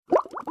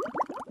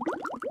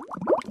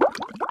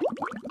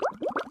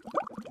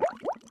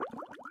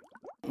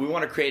we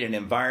want to create an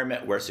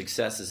environment where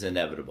success is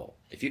inevitable.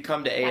 If you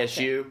come to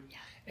ASU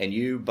and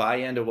you buy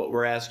into what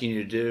we're asking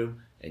you to do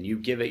and you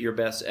give it your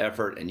best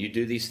effort and you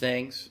do these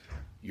things,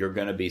 you're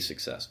going to be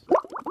successful.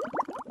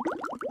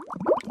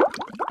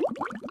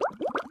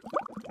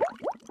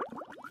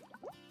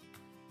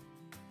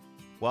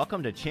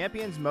 Welcome to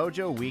Champions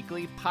Mojo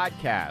Weekly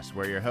Podcast,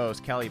 where your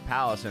hosts Kelly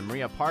Palace and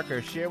Maria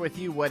Parker share with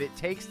you what it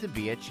takes to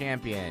be a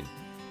champion.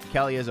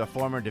 Kelly is a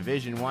former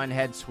Division I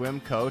head swim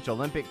coach,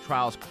 Olympic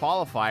trials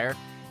qualifier,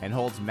 and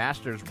holds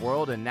Masters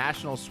World and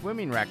National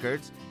swimming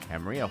records.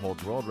 And Maria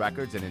holds world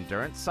records in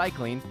endurance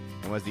cycling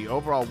and was the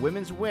overall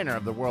women's winner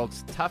of the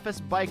world's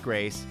toughest bike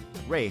race,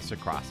 Race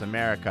Across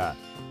America.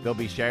 They'll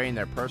be sharing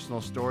their personal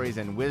stories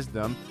and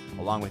wisdom,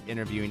 along with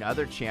interviewing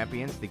other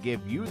champions to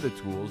give you the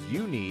tools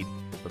you need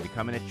for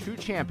becoming a true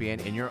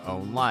champion in your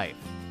own life.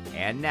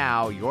 And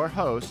now, your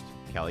host,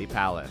 Kelly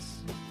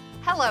Palace.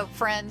 Hello,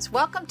 friends.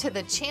 Welcome to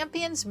the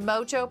Champions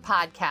Mojo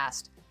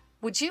Podcast.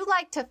 Would you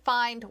like to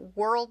find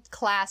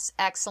world-class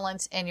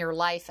excellence in your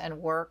life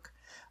and work?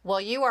 Well,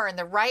 you are in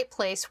the right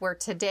place, where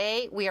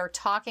today we are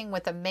talking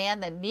with a man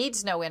that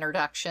needs no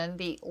introduction,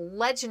 the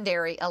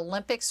legendary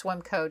Olympic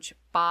swim coach,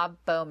 Bob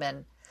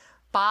Bowman.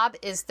 Bob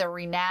is the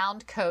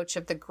renowned coach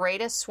of the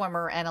greatest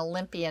swimmer and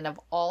Olympian of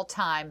all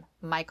time,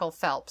 Michael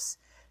Phelps.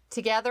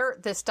 Together,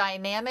 this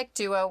dynamic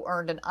duo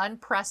earned an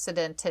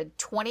unprecedented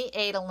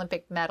 28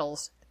 Olympic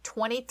medals,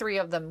 23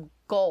 of them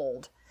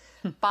gold.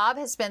 Bob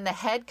has been the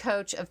head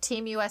coach of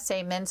Team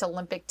USA men's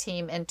Olympic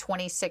team in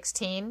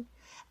 2016.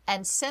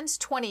 And since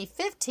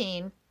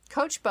 2015,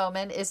 Coach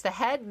Bowman is the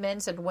head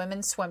men's and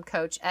women's swim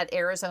coach at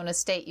Arizona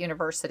State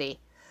University.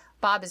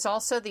 Bob is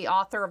also the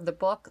author of the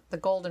book, The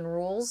Golden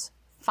Rules,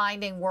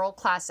 Finding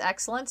World-Class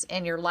Excellence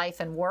in Your Life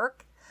and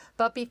Work.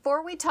 But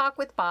before we talk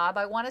with Bob,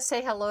 I want to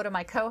say hello to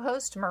my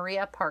co-host,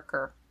 Maria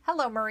Parker.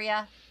 Hello,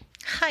 Maria.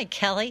 Hi,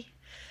 Kelly.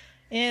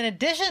 In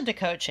addition to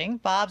coaching,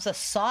 Bob's a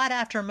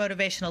sought-after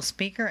motivational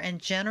speaker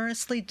and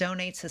generously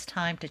donates his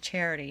time to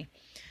charity,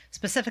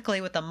 specifically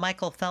with the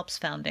Michael Phelps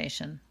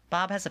Foundation.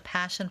 Bob has a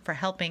passion for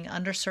helping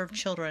underserved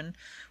children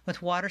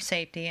with water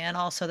safety and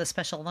also the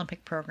Special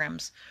Olympic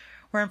programs.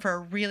 We're in for a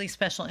really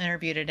special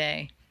interview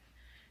today,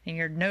 and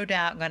you're no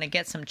doubt going to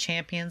get some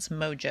Champions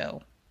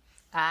Mojo.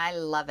 I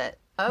love it.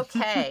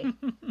 Okay,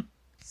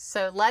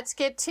 so let's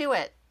get to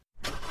it.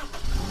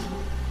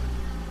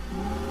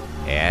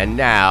 And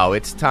now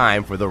it's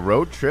time for the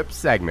road trip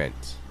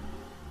segment.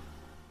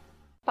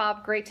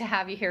 Bob, great to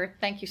have you here.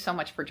 Thank you so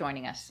much for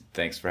joining us.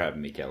 Thanks for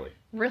having me, Kelly.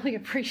 Really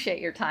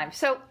appreciate your time.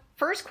 So,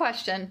 first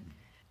question,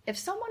 if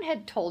someone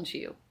had told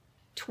you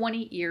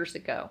 20 years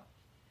ago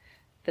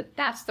that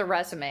that's the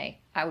resume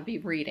I would be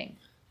reading,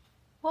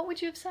 what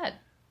would you have said?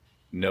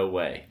 No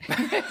way.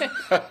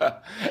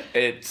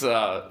 It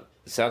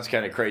sounds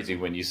kind of crazy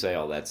when you say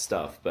all that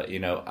stuff, but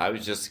I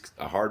was just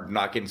a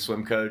hard-knocking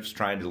swim coach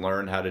trying to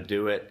learn how to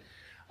do it.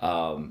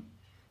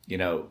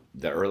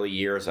 The early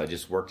years, I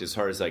just worked as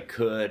hard as I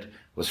could,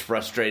 was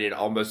frustrated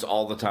almost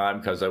all the time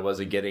because I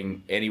wasn't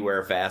getting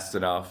anywhere fast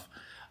enough.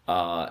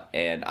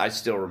 And I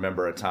still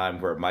remember a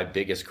time where my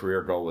biggest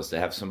career goal was to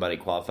have somebody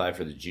qualify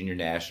for the junior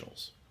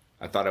nationals.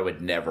 I thought I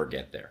would never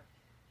get there.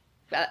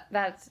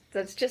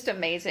 That's just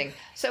amazing.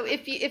 So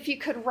if you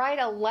could write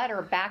a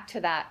letter back to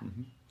that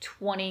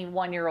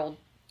 21-year-old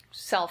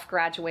self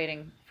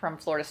graduating from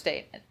Florida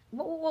State,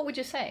 what would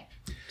you say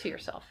to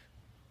yourself?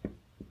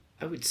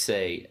 I would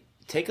say,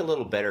 take a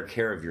little better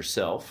care of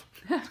yourself.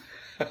 That's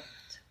a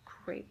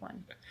great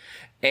one.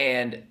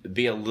 And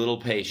be a little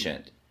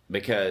patient,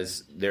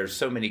 because there's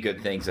so many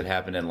good things that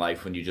happen in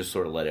life when you just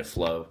sort of let it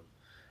flow.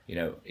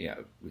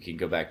 We can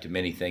go back to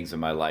many things in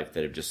my life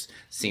that have just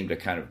seemed to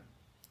kind of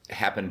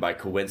happen by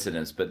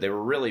coincidence, but they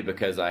were really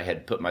because I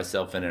had put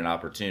myself in an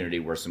opportunity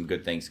where some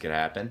good things could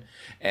happen.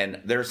 And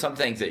there are some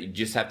things that you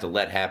just have to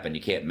let happen.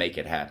 You can't make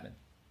it happen.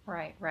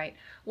 Right.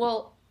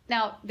 Well,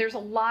 now there's a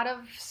lot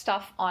of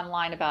stuff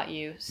online about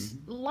you.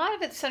 A lot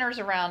of it centers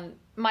around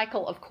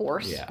Michael, of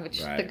course, which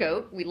is the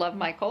GOAT. We love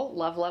Michael.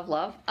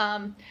 Love.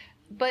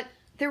 But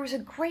there was a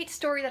great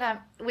story that I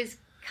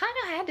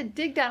had to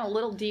dig down a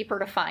little deeper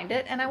to find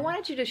it. And I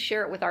wanted you to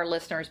share it with our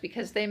listeners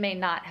because they may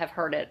not have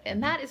heard it.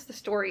 And that is the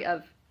story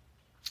of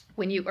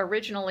when you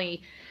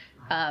originally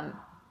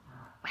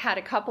had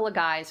a couple of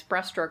guys,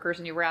 breaststrokers,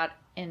 and you were out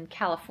in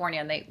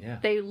California, and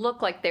they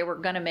looked like they were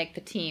going to make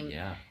the team,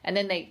 and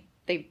then they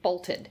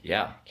bolted.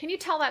 Yeah. Can you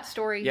tell that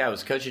story? Yeah, I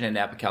was coaching in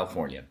Napa,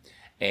 California,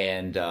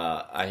 and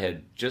I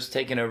had just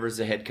taken over as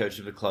the head coach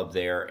of the club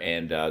there,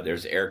 and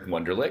there's Eric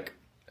Wunderlich,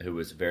 who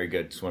was a very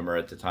good swimmer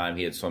at the time.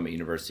 He had swum at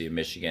University of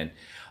Michigan,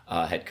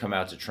 had come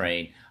out to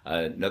train.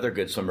 Another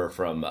good swimmer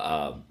from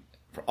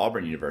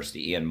Auburn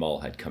University, Ian Mull,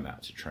 had come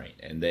out to train,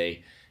 and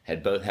they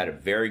had both had a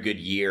very good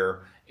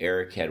year.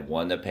 Eric had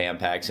won the Pan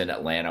Pacs in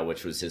Atlanta,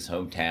 which was his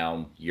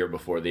hometown, year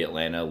before the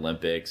Atlanta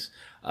Olympics,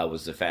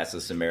 was the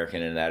fastest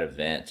American in that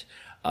event.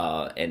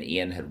 And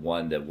Ian had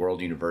won the World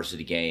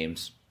University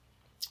Games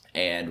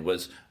and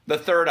was the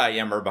third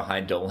IMer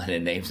behind Dolan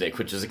and Namesake,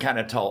 which is a kind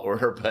of tall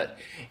order, but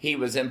he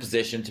was in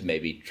position to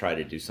maybe try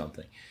to do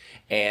something.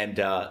 And,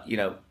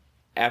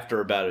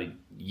 after about a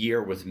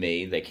year with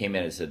me, they came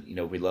in and said,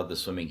 we love the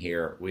swimming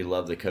here. We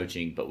love the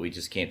coaching, but we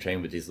just can't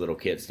train with these little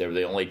kids. They were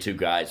the only 2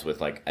 guys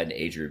with like an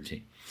age group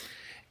team.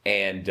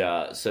 And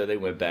so they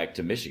went back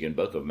to Michigan.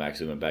 Both of them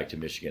actually went back to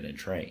Michigan and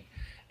trained.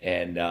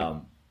 And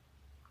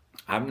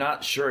I'm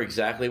not sure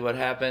exactly what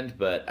happened,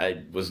 but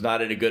I was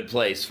not in a good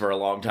place for a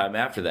long time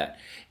after that.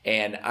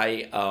 And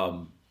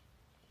I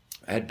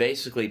had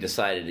basically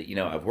decided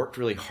that, I've worked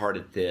really hard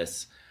at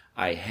this.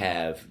 I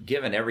have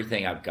given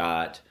everything I've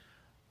got.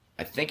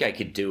 I think I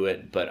could do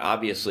it, but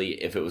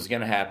obviously if it was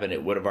going to happen,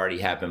 it would have already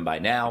happened by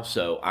now,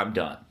 so I'm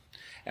done.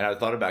 And I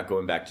thought about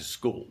going back to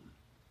school.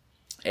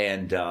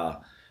 And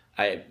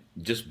I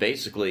just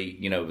basically,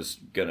 was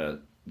going to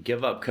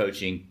give up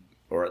coaching,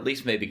 or at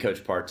least maybe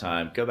coach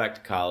part-time, go back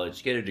to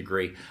college, get a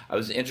degree. I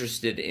was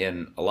interested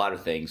in a lot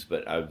of things,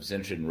 but I was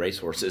interested in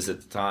racehorses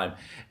at the time,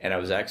 and I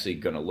was actually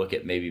going to look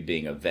at maybe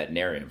being a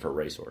veterinarian for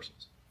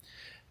racehorses.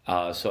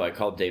 So I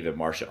called David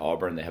Marsh at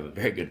Auburn. They have a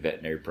very good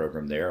veterinary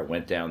program there. I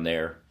went down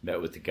there,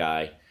 met with the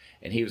guy,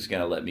 and he was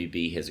going to let me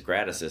be his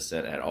grad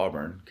assistant at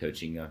Auburn,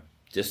 coaching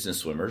distance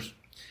swimmers.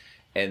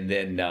 And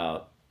then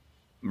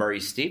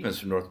Murray Stevens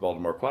from North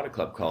Baltimore Aquatic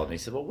Club called me. He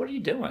said, well, what are you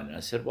doing? And I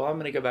said, well, I'm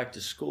going to go back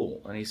to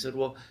school. And he said,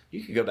 well,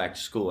 you can go back to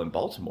school in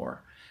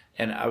Baltimore.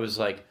 And I was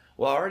like,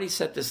 well, I already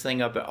set this thing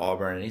up at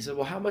Auburn. And he said,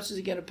 well, how much is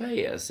he going to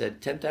pay you? I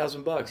said,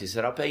 $10,000. He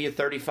said, I'll pay you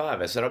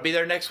 $35,000. I said, I'll be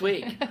there next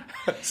week.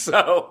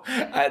 So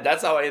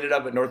that's how I ended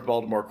up at North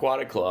Baltimore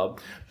Aquatic Club,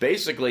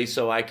 basically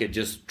so I could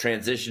just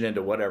transition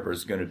into whatever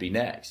is going to be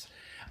next.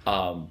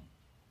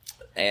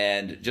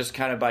 And just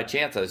kind of by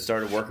chance, I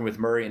started working with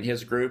Murray and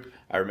his group.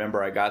 I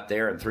remember I got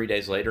there, and 3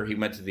 days later, he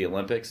went to the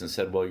Olympics and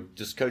said, well,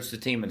 just coach the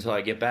team until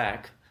I get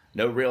back.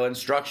 No real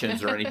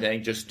instructions or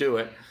anything, just do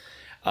it.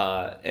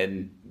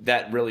 And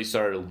that really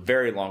started a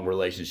very long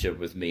relationship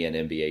with me and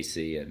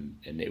NBAC,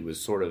 and it was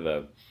sort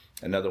of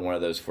another one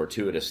of those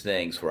fortuitous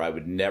things where I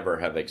would never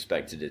have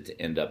expected it to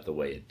end up the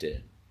way it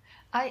did.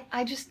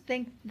 I just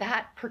think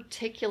that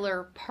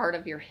particular part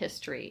of your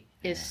history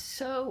is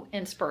so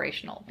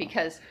inspirational,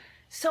 because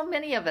so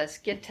many of us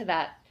get to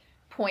that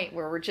point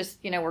where we're just,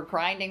 we're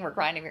grinding,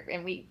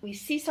 and we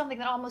see something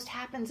that almost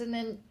happens and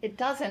then it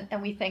doesn't, and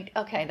we think,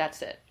 okay,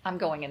 that's it. I'm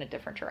going in a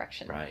different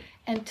direction. Right.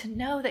 And to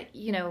know that,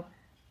 you've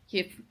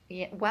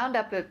wound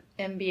up at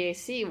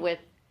NBAC with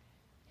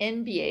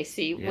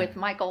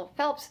Michael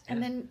Phelps,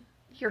 and then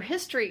your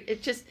history,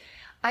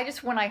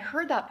 when I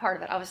heard that part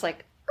of it, I was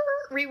like,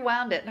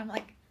 rewound it, and I'm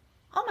like,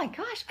 oh my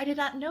gosh, I did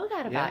not know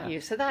that about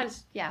you. So that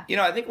is,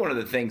 I think one of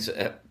the things,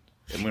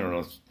 and we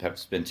don't have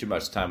to spend too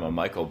much time on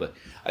Michael, but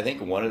I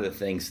think one of the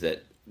things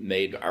that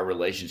made our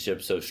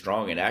relationship so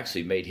strong and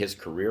actually made his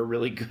career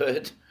really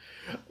good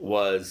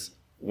was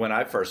when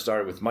I first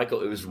started with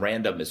Michael, it was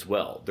random as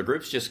well. The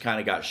groups just kind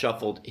of got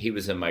shuffled. He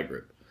was in my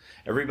group.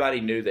 Everybody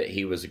knew that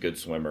he was a good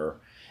swimmer.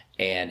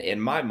 And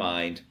in my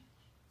mind,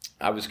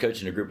 I was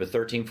coaching a group of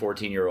 13,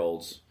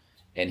 14-year-olds,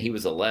 and he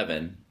was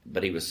 11,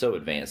 but he was so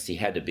advanced he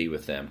had to be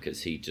with them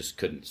because he just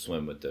couldn't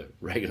swim with the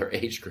regular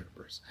age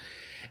groupers.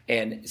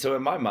 And so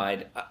in my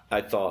mind,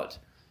 I thought,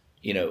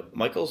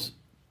 Michael's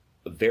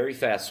a very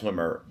fast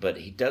swimmer, but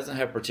he doesn't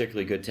have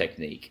particularly good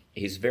technique.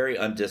 He's very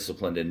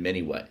undisciplined in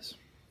many ways.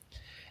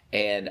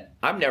 And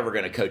I'm never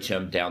going to coach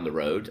him down the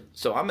road.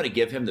 So I'm going to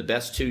give him the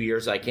best 2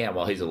 years I can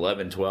while he's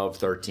 11, 12,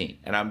 13.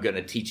 And I'm going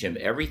to teach him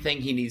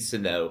everything he needs to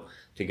know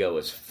to go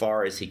as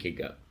far as he could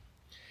go.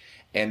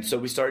 And so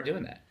we started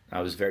doing that.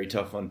 I was very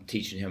tough on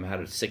teaching him how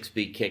to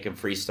 6-speed kick and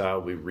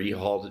freestyle. We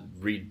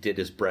redid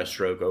his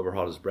breaststroke,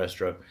 overhauled his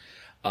breaststroke.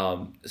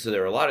 So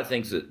there are a lot of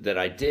things that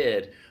I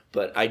did,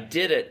 but I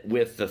did it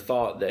with the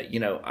thought that,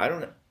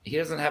 he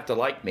doesn't have to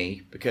like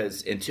me,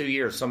 because in 2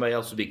 years, somebody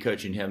else will be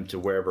coaching him to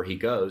wherever he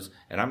goes.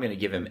 And I'm going to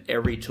give him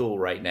every tool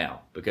right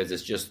now because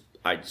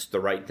it's the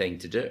right thing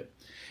to do.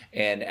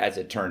 And as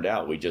it turned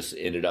out, we just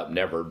ended up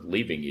never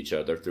leaving each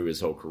other through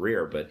his whole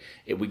career. But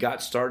we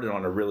got started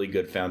on a really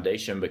good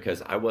foundation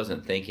because I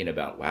wasn't thinking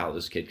about, wow,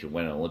 this kid could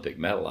win an Olympic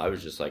medal. I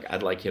was just like,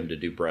 I'd like him to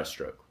do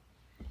breaststroke.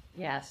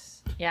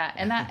 Yes. Yeah.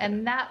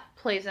 And that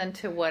plays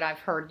into what I've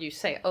heard you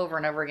say over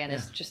and over again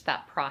is just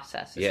that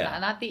process. It's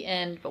not the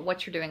end, but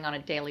what you're doing on a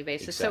daily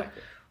basis. Exactly.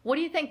 So what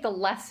do you think the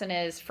lesson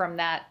is from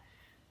that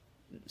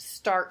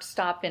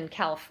stop in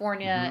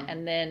California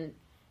and then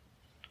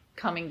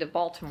coming to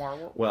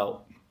Baltimore?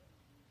 Well,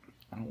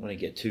 I don't want to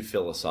get too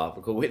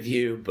philosophical with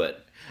you,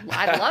 but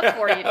I'd love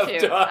for you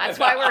to. That's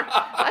why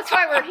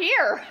we're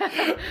here.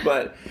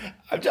 But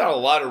I've done a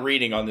lot of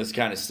reading on this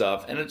kind of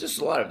stuff, and it's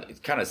just a lot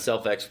of kind of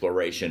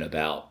self-exploration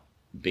about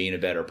being a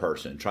better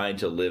person, trying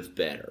to live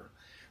better.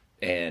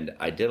 And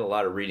I did a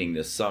lot of reading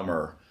this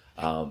summer.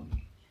 I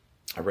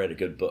read a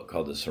good book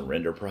called The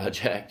Surrender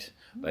Project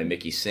by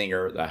Mickey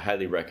Singer that I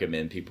highly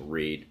recommend people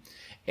read.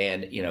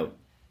 And,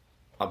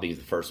 I'll be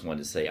the first one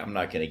to say I'm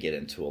not going to get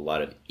into a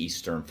lot of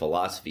Eastern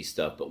philosophy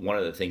stuff, but one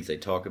of the things they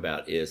talk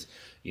about is,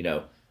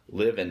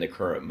 live in the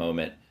current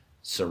moment,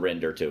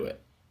 surrender to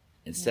it.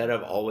 Instead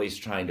of always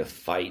trying to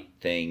fight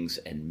things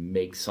and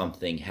make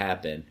something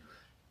happen,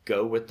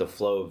 go with the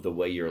flow of the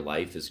way your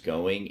life is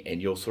going,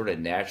 and you'll sort of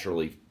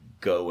naturally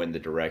go in the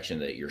direction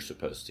that you're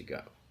supposed to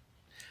go.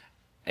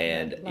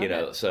 And,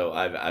 so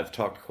I've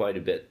talked quite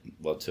a bit,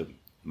 to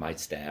my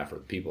staff or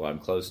people I'm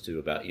close to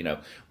about,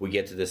 we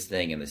get to this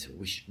thing and they say,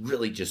 we should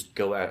really just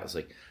go out. I was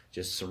like,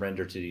 just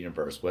surrender to the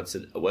universe. What's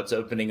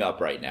opening up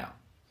right now?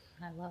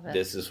 I love it.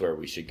 This is where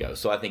we should go.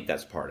 So I think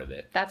that's part of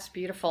it. That's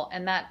beautiful.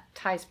 And that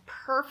ties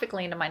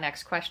perfectly into my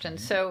next question.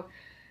 Mm-hmm. So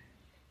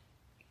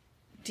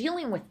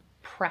dealing with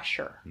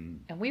pressure,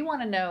 and we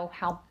want to know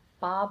how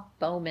Bob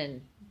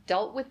Bowman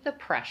dealt with the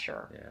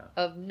pressure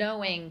of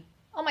knowing,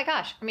 oh my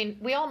gosh, I mean,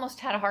 we almost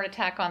had a heart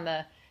attack on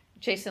the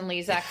Jason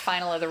Lezak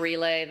final of the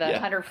relay, the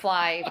 100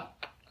 fly.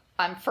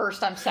 I'm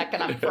first, I'm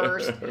second, I'm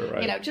first.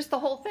 Right. Just the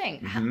whole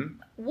thing.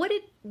 Mm-hmm.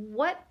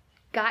 What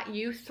got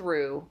you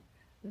through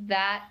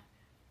that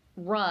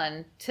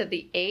run to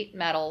the 8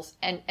 medals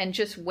and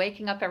just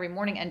waking up every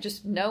morning and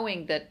just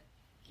knowing that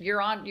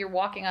you're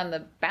walking on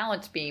the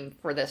balance beam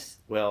for this?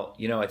 Well,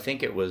 I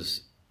think it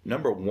was,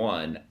 number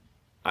one,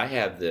 I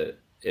have the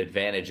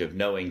advantage of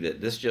knowing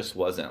that this just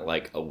wasn't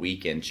like a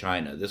week in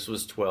China. This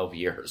was 12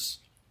 years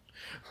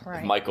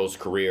of Michael's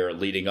career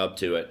leading up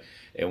to it.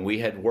 And we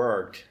had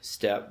worked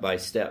step by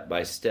step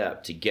by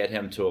step to get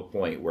him to a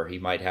point where he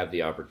might have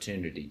the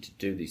opportunity to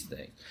do these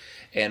things.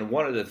 And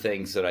one of the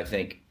things that I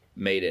think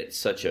made it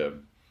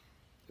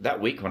that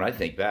week, when I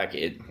think back,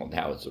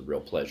 now it's a real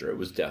pleasure. It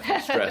was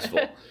definitely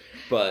stressful.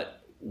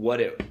 But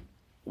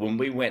when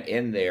we went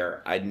in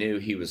there, I knew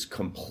he was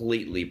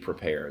completely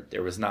prepared.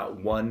 There was not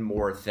one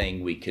more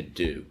thing we could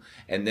do.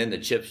 And then the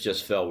chips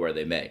just fell where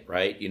they may,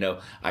 right?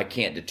 I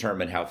can't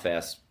determine how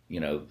fast,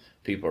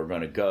 people are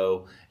going to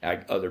go.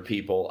 Other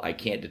people, I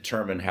can't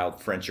determine how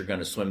French are going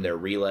to swim their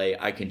relay.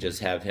 I can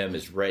just have him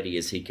as ready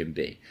as he can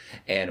be.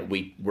 And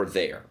we were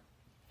there.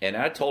 And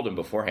I told him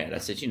beforehand, I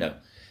said,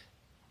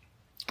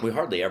 we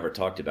hardly ever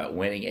talked about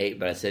winning 8,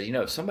 but I said,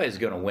 if somebody's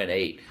going to win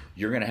 8,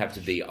 you're going to have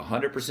to be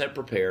 100%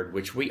 prepared,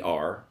 which we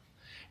are,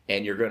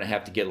 and you're going to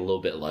have to get a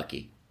little bit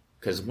lucky.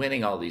 Because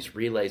winning all these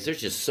relays,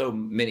 there's just so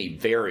many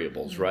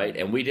variables, right?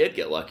 And we did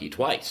get lucky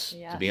twice,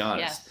 to be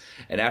honest. Yes.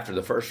 And after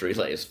the first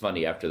relay, it's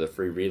funny, after the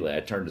free relay, I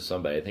turned to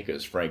somebody, I think it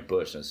was Frank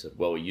Bush, and I said,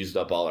 well, we used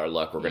up all our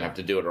luck. We're going to have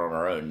to do it on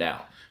our own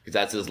now. Because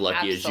that's as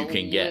lucky as you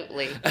can get.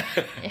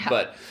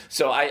 But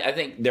so I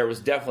think there was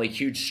definitely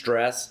huge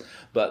stress.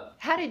 But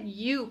how did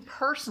you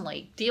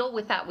personally deal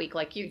with that week?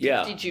 Like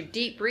did you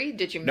deep breathe?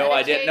 Did you meditate? No,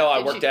 I didn't. No,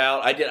 I worked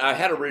out. I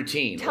had a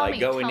routine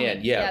going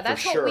in. Yeah,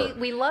 that's for sure. What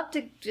we love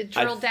to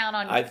drill down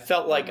on. I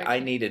felt like I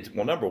needed.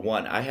 Well, number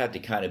one, I had to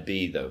kind of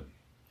be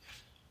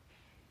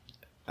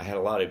I had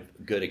a lot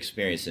of good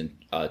experience in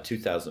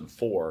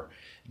 2004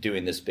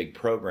 doing this big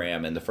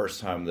program, and the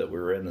first time that we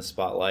were in the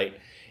spotlight,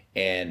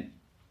 and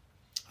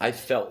I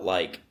felt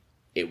like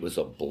it was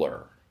a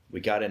blur.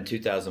 We got in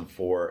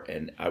 2004,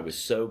 and I was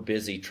so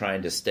busy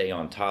trying to stay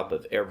on top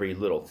of every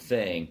little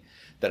thing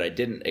that I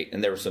didn't,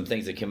 and there were some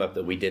things that came up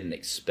that we didn't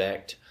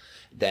expect,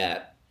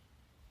 that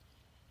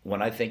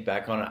when I think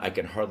back on it, I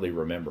can hardly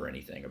remember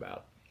anything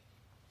about.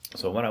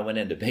 So when I went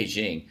into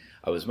Beijing,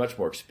 I was much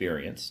more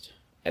experienced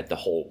at the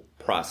whole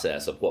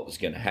process of what was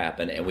going to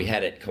happen, and we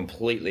had it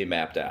completely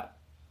mapped out.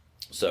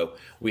 So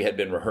we had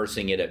been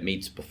rehearsing it at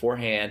meets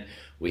beforehand.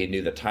 We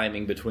knew the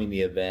timing between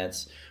the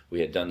events.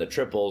 We had done the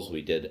triples.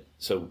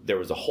 So there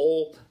was a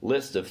whole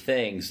list of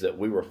things that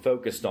we were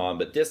focused on.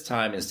 But this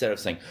time, instead of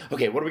saying,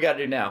 okay, what do we got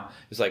to do now?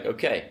 It's like,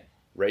 okay,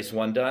 race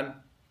 1 done,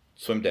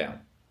 swim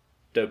down,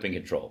 doping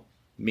control,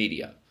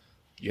 media.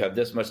 You have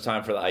this much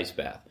time for the ice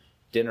bath.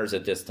 Dinner's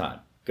at this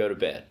time. Go to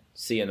bed.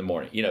 See you in the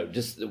morning.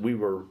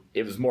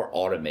 It was more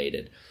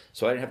automated.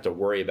 So I didn't have to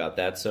worry about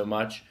that so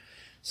much.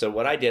 So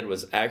what I did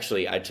was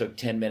actually I took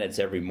 10 minutes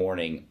every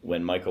morning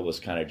when Michael was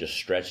kind of just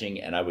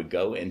stretching, and I would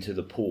go into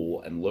the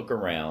pool and look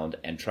around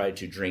and try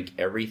to drink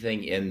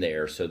everything in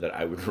there so that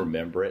I would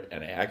remember it.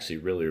 And I actually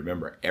really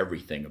remember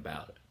everything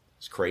about it.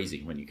 It's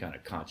crazy when you kind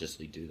of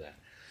consciously do that.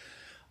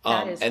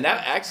 That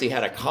actually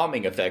had a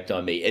calming effect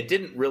on me. It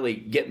didn't really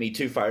get me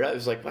too fired up. It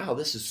was like, wow,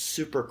 this is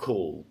super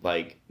cool.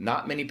 Like,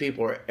 not many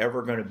people are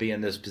ever going to be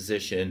in this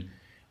position.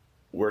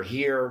 We're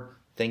here.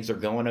 Things are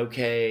going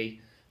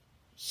okay.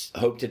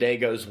 Hope today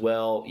goes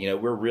well.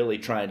 We're really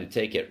trying to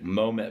take it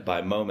moment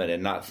by moment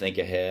and not think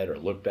ahead or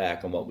look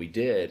back on what we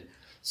did.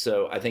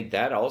 So I think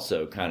that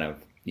also kind of,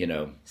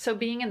 So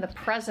being in the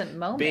present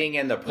moment. Being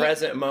in the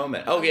present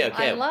moment. Oh, yeah.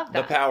 Okay. I love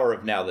that. The Power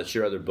of Now. That's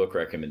your other book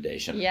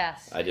recommendation.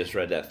 Yes. I just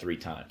read that 3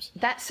 times.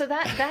 That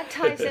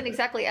ties in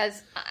exactly,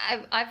 as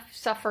I've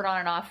suffered on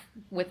and off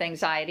with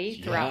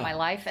anxiety throughout my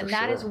life. And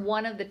that is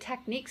one of the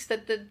techniques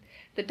that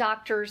the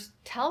doctors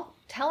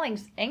telling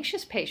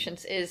anxious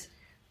patients is,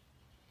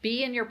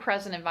 be in your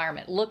present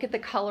environment. Look at the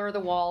color of the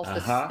walls,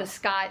 the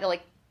sky.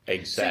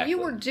 Exactly. So you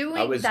were doing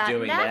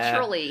that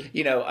naturally.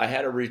 I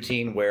had a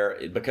routine where,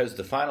 because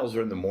the finals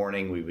were in the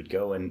morning, we would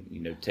go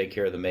and, take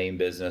care of the main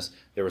business.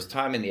 There was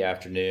time in the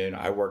afternoon.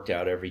 I worked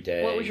out every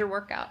day. What was your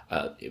workout?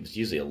 It was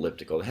usually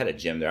elliptical. It had a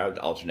gym there. I would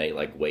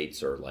alternate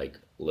weights or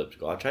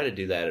elliptical. I try to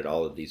do that at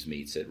all of these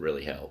meets. It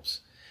really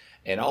helps.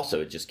 And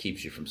also it just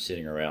keeps you from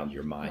sitting around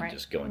your mind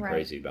just going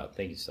crazy about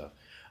thinking stuff.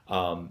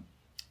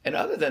 And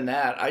other than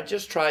that, I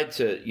just tried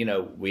to,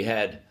 we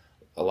had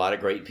a lot of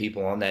great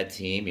people on that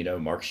team.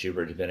 Mark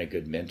Schubert had been a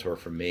good mentor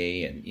for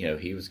me, and,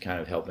 he was kind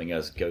of helping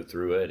us go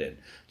through it. And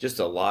just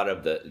a lot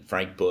of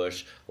Frank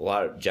Bush, a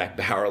lot of Jack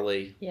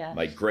Bowerly,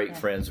 my great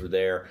friends were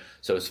there.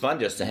 So it's fun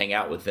just to hang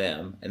out with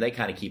them, and they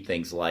kind of keep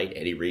things light.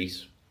 Eddie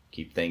Reese,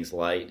 keep things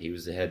light. He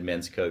was the head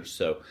men's coach.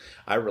 So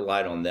I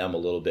relied on them a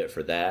little bit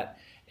for that.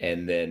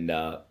 And then,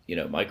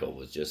 Michael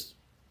was just,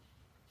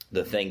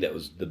 the thing that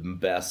was the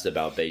best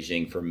about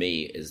Beijing for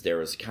me is there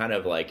was kind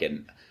of like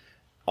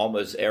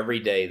almost every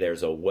day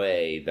there's a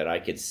way that I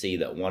could see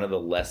that one of the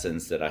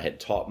lessons that I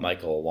had taught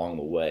Michael along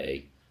the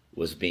way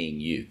was being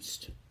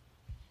used.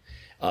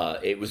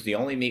 It was the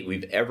only meet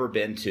we've ever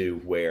been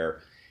to where,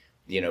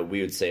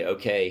 we would say,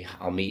 okay,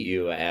 I'll meet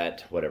you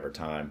at whatever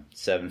time,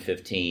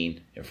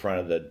 7:15 in front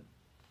of the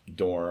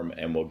dorm,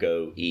 and we'll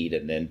go eat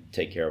and then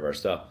take care of our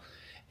stuff.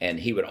 And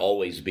he would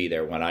always be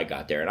there when I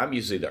got there. And I'm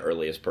usually the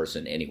earliest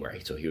person anywhere.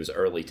 So he was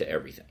early to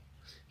everything.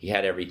 He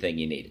had everything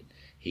he needed.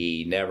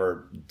 He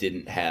never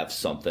didn't have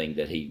something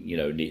that he,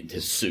 needed,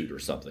 his suit or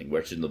something,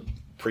 which in the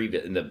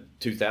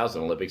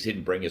 2000 Olympics, he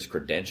didn't bring his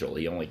credential.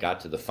 He only got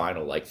to the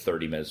final like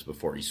 30 minutes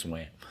before he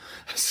swam.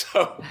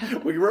 So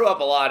we grew up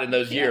a lot in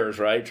those years,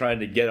 right?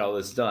 Trying to get all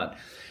this done.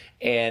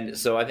 And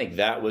so I think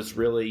that was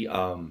really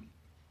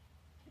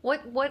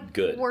What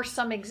good. Were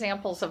some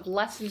examples of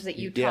lessons that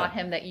you taught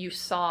him that you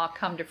saw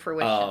come to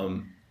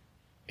fruition?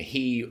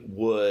 He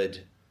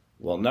would,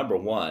 number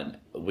one,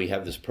 we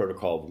have this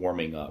protocol of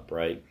warming up,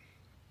 right?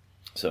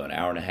 So an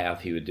hour and a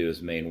half, he would do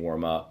his main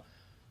warm up.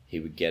 He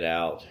would get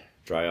out,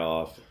 dry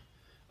off,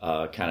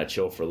 kind of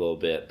chill for a little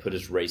bit, put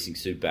his racing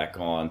suit back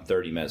on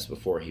 30 minutes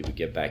before he would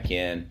get back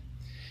in.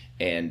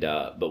 And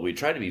but we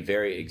tried to be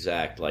very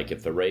exact. Like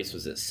if the race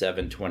was at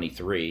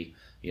 7:23,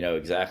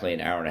 exactly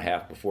an hour and a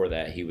half before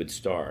that, he would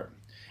start.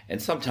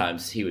 And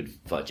sometimes he would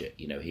fudge it.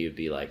 He would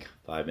be like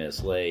 5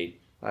 minutes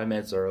late, 5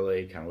 minutes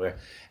early, kind of weird.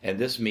 And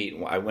this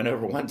meet, I went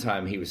over one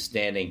time, he was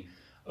standing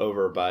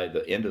over by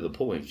the end of the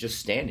pool. He was just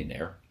standing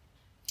there.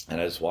 And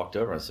I just walked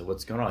over and I said,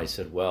 what's going on? He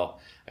said, well,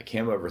 I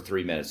came over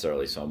 3 minutes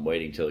early, so I'm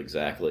waiting till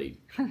exactly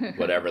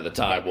whatever the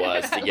time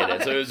was to get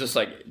in. So it was just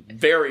like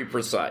very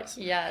precise.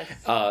 Yes.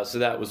 So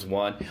that was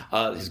one.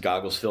 His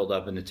goggles filled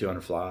up in the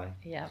 200 fly.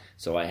 Yeah.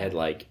 So I had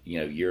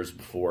years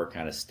before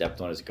kind of stepped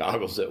on his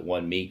goggles at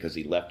one meet because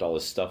he left all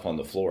his stuff on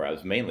the floor. I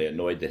was mainly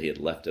annoyed that he had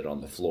left it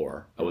on the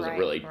floor. I wasn't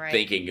really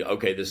thinking,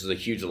 okay, this is a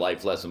huge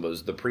life lesson, but it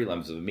was the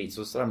prelims of the meet.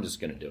 So I said, I'm just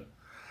going to do it.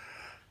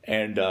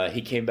 And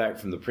he came back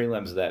from the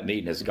prelims of that meet,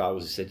 and his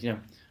goggles, he said, I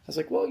was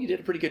like, well, you did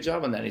a pretty good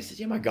job on that. And he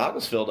said, my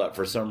goggles filled up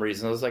for some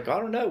reason. I was like, I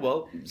don't know.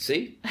 Well,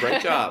 see,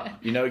 great job.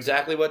 You know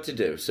exactly what to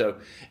do. So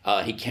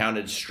he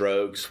counted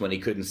strokes when he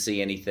couldn't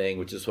see anything,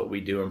 which is what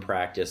we do in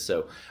practice.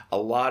 So a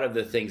lot of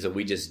the things that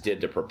we just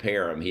did to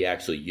prepare him, he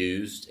actually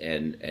used,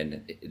 and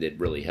it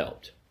really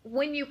helped.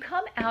 When you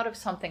come out of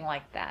something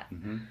like that,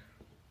 and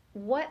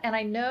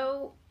I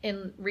know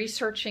in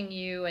researching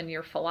you and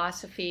your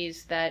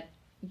philosophies that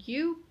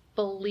you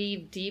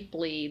believe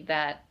deeply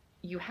that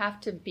you have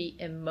to be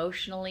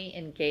emotionally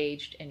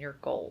engaged in your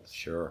goals.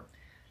 Sure.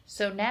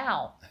 So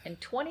now, in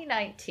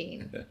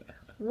 2019,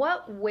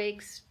 what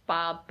wakes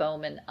Bob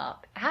Bowman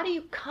up? How do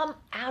you come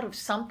out of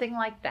something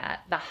like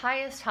that, the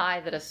highest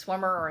high that a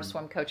swimmer or a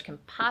swim coach can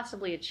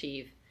possibly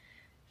achieve,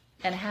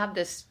 and have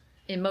this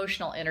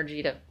emotional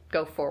energy to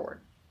go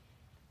forward?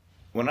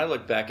 When I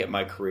look back at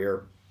my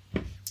career,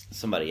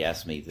 somebody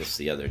asked me this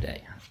the other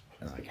day.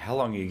 Like, how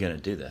long are you going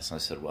to do this? And I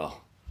said,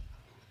 well,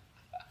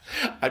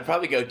 I'd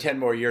probably go 10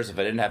 more years if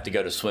I didn't have to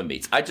go to swim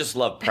meets. I just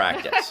love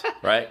practice,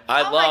 right?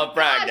 I love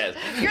practice.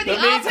 You're the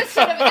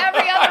opposite of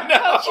every other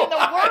coach in the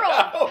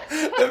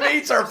world. The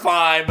meets are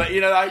fine, but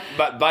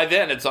but by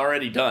then it's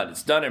already done.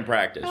 It's done in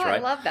practice, right?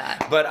 I love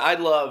that. But I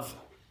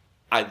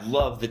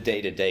love the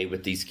day-to-day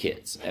with these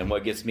kids. And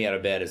what gets me out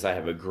of bed is I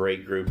have a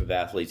great group of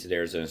athletes at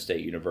Arizona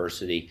State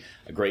University,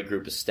 a great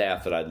group of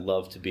staff that I'd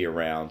love to be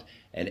around.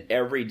 And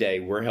every day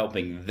we're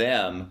helping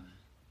them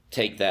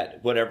take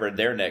that, whatever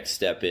their next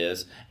step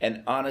is.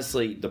 And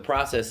honestly, the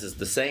process is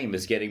the same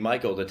as getting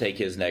Michael to take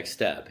his next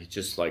step. He's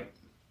just like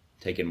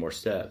taking more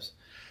steps.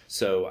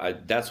 So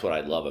that's what I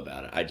love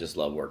about it. I just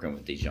love working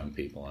with these young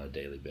people on a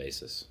daily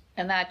basis.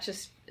 And that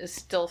just is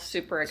still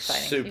super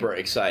exciting. Super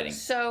exciting.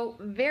 So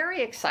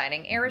very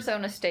exciting.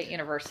 Arizona State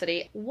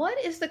University. What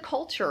is the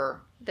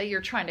culture that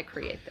you're trying to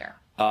create there?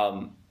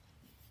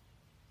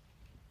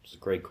 It's a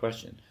great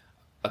question.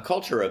 A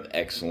culture of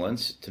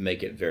excellence, to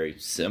make it very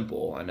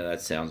simple. I know that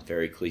sounds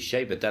very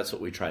cliche, but that's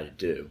what we try to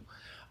do.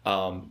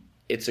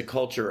 It's a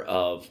culture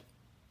of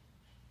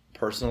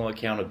personal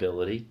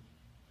accountability.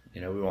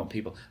 We want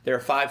people. There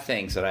are 5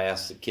 things that I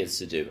ask the kids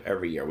to do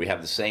every year. We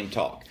have the same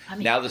talk.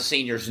 Now the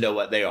seniors know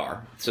what they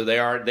are. So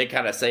they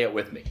kind of say it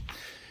with me.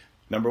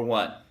 Number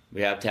 1,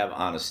 we have to have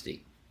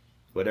honesty.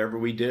 Whatever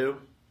we do,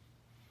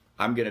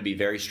 I'm going to be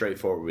very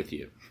straightforward with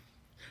you.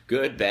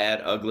 Good, bad,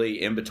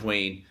 ugly, in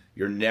between.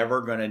 You're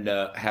never going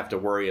to have to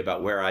worry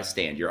about where I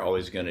stand. You're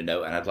always going to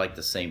know, and I'd like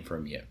the same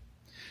from you.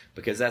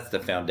 because that's the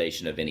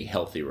foundation of any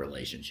healthy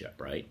relationship,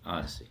 right?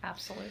 Honesty.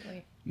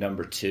 Absolutely.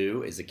 Number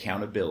 2 is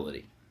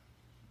accountability.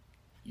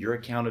 You're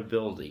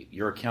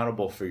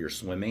accountable for your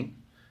swimming.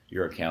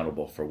 You're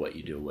accountable for what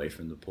you do away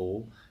from the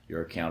pool.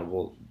 You're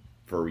accountable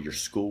for your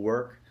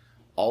schoolwork.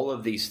 All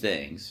of these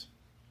things,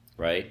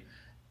 right,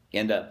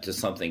 end up to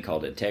something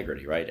called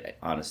integrity, right?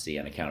 Honesty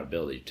and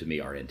accountability, to me,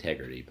 are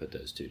integrity. Put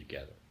those two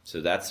together.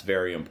 So that's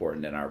very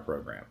important in our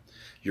program.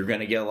 You're going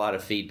to get a lot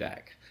of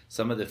feedback.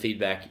 Some of the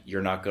feedback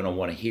you're not going to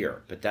want to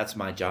hear, but that's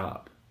my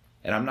job.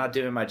 And I'm not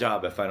doing my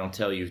job if I don't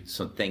tell you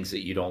some things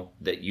that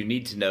you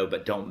need to know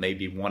but don't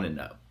maybe want to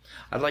know.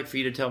 I'd like for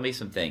you to tell me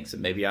some things that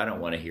maybe I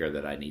don't want to hear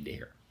that I need to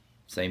hear.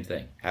 Same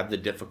thing. Have the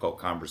difficult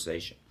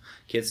conversation.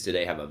 Kids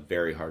today have a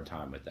very hard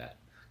time with that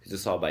because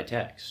it's all by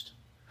text.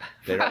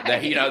 They don't,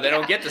 Right. they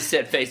don't get to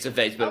sit face to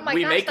face, but Oh my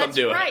we gosh, make them that's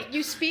do right. it.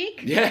 You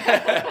speak?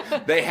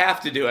 Yeah, they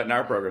have to do it in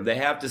our program. They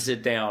have to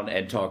sit down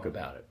and talk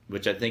about it,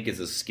 which I think is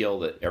a skill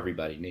that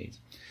everybody needs.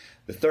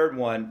 The third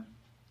one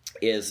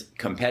is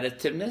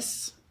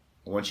competitiveness.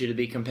 I want you to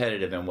be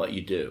competitive in what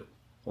you do.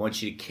 I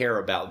want you to care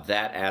about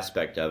that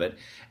aspect of it,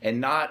 and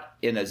not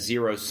in a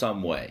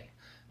zero-sum way.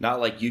 Not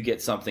like you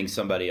get something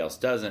somebody else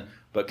doesn't,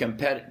 but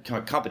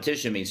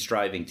competition means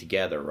striving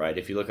together, right?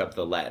 If you look up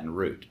the Latin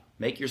root,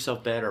 make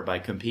yourself better by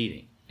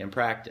competing in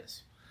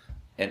practice.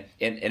 And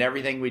in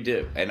everything we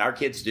do, and our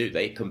kids do,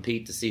 they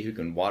compete to see who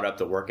can wad up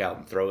the workout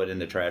and throw it in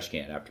the trash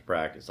can after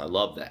practice. I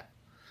love that.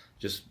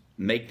 Just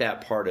make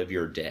that part of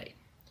your day.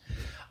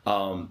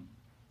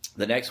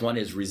 The next one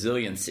is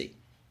resiliency.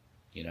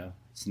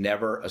 It's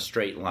never a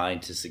straight line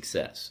to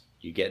success.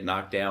 You get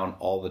knocked down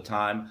all the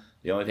time.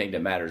 The only thing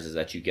that matters is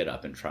that you get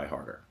up and try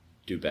harder,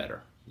 do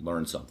better,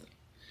 learn something.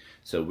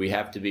 So we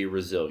have to be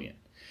resilient.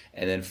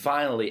 And then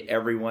finally,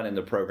 everyone in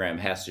the program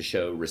has to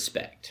show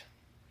respect.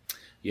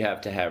 You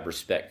have to have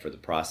respect for the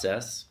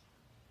process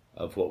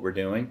of what we're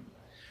doing,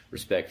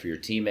 respect for your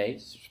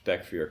teammates,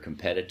 respect for your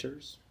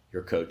competitors,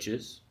 your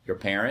coaches, your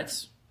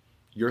parents,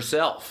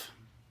 yourself,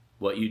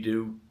 what you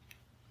do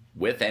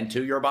with and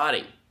to your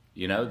body.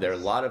 There are a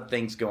lot of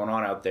things going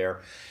on out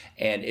there.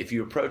 And if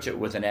you approach it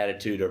with an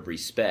attitude of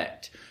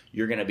respect,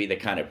 you're going to be the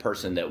kind of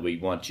person that we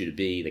want you to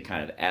be, the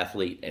kind of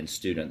athlete and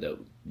student that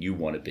you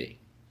want to be.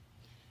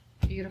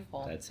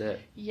 Beautiful. That's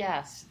it.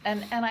 Yes.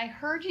 And I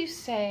heard you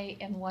say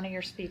in one of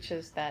your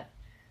speeches that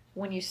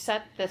when you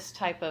set this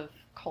type of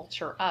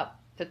culture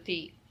up, that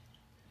the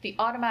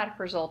automatic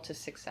result is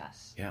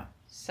success. Yeah.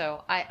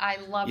 So I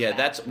love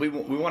that. Yeah, we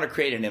want to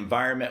create an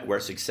environment where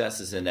success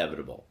is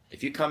inevitable.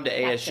 If you come to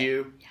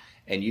ASU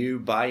and you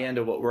buy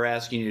into what we're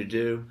asking you to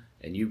do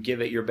and you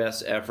give it your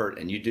best effort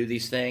and you do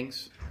these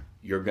things,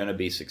 you're going to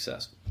be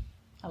successful.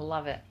 I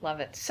love it. Love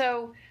it.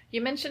 So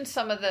you mentioned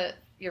some of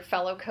your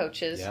fellow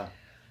coaches. Yeah.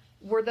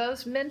 Were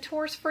those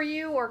mentors for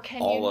you, or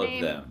can all you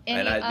name of them?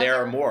 any And there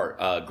are more.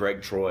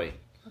 Greg Troy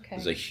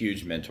was a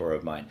huge mentor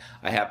of mine.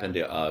 I happened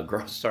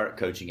to start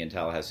coaching in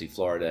Tallahassee,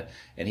 Florida,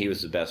 and he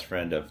was the best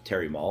friend of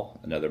Terry Mull,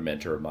 another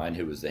mentor of mine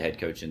who was the head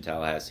coach in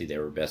Tallahassee. They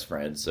were best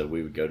friends, so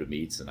we would go to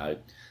meets, and I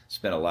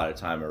spent a lot of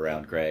time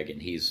around Greg,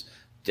 and he's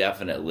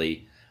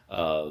definitely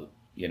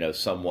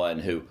someone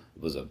who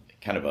was a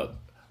kind of a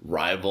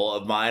rival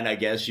of mine, I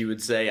guess you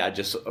would say. I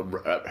just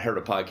heard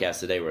a podcast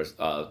today where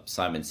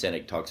Simon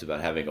Sinek talks about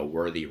having a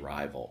worthy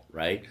rival,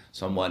 right?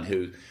 Someone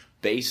who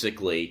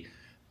basically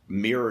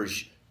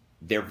mirrors.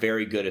 They're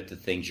very good at the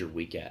things you're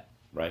weak at,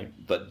 right?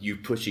 But you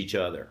push each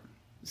other.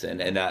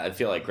 And I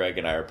feel like Greg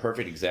and I are a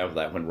perfect example of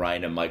that when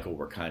Ryan and Michael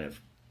were kind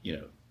of,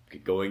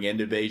 going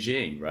into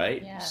Beijing,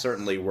 right? Yes.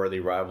 Certainly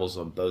worthy rivals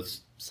on both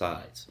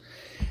sides.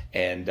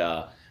 And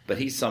but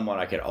he's someone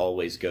I could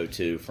always go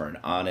to for an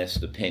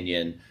honest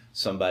opinion,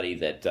 somebody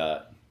that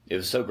it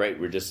was so great.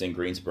 We were just in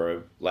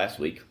Greensboro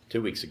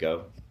 2 weeks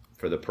ago,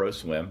 for the Pro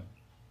Swim.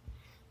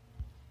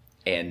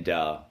 And,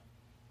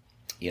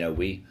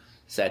 we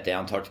sat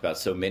down, talked about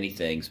so many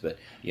things, but,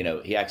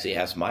 he actually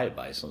asked my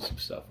advice on some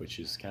stuff, which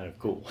is kind of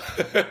cool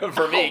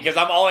for me, because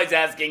I'm always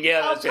asking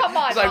him. Oh, come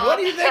on, He's like, Mom. what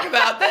do you think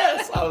about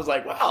this? I was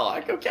like,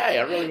 wow, okay,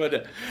 I really want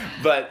to.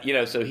 But,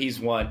 so he's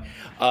one.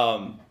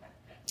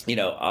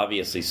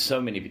 Obviously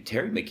so many.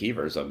 Terry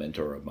McKeever is a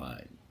mentor of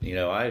mine.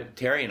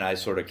 Terry and I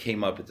sort of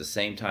came up at the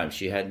same time.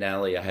 She had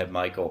Natalie, I had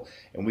Michael,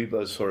 and we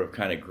both sort of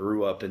kind of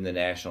grew up in the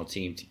national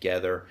team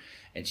together.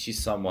 And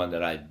she's someone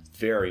that I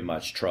very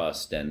much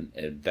trust and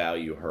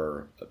value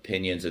her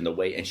opinions and the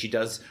way. And she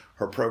does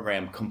her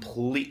program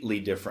completely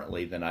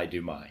differently than I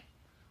do mine,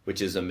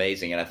 which is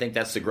amazing. And I think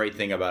that's the great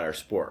thing about our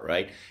sport,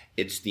 right?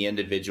 It's the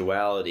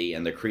individuality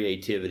and the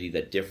creativity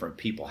that different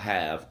people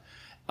have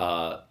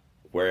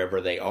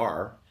wherever they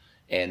are.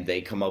 And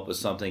they come up with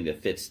something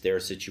that fits their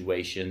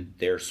situation,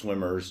 their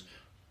swimmers,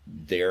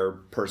 their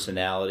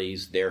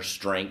personalities, their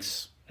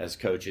strengths as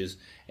coaches.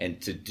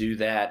 And to do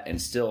that and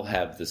still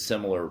have the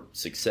similar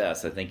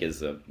success, I think,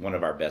 is one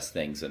of our best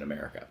things in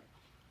America.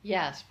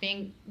 Yes,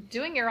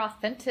 doing your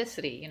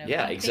authenticity.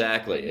 Yeah,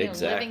 exactly.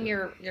 Living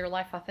your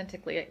life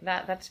authentically.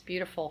 That's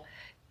beautiful.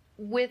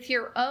 With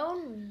your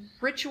own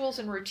rituals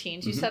and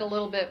routines, you said a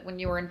little bit when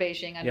you were in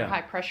Beijing under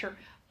high pressure.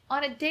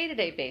 on a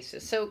day-to-day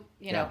basis, so,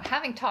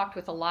 having talked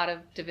with a lot of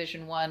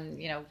Division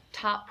I,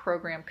 top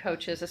program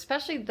coaches,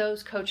 especially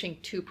those coaching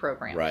 2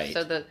 programs. Right.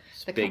 So the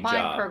combined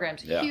job.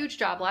 programs, huge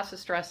job, lots of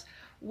stress.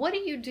 What do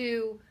you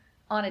do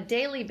on a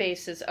daily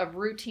basis of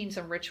routines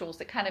and rituals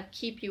that kind of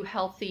keep you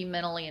healthy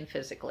mentally and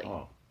physically?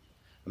 Oh,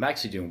 I'm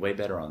actually doing way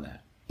better on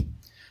that.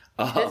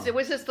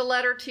 Was this the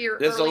letter to your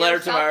This is a letter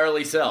to my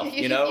early self.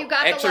 You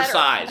got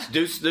exercise,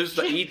 do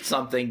eat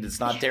something that's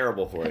not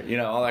terrible for it.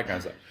 All that kind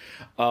of stuff.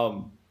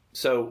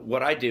 So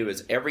what I do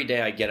is every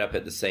day I get up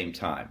at the same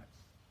time,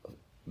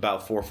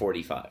 about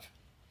 4:45.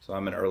 So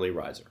I'm an early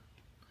riser,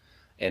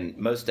 and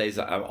most days,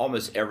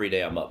 almost every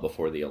day, I'm up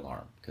before the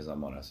alarm because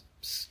I'm on a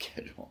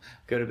schedule.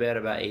 Go to bed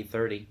about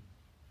 8:30.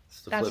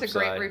 That's a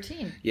great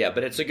routine. Yeah,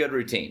 but it's a good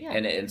routine. Yeah.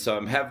 And so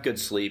I have good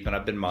sleep, and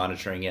I've been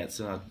monitoring it.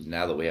 So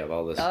now that we have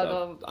all this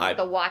stuff.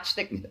 The watch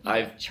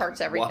that charts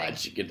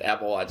everything.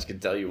 Apple Watch can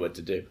tell you what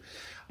to do.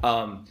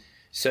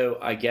 So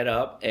I get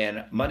up,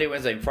 and Monday,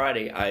 Wednesday, and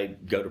Friday, I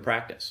go to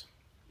practice.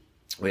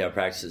 We have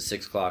practice at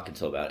 6 o'clock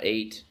until about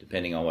 8,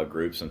 depending on what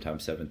group,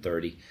 sometimes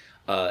 7:30.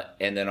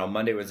 And then on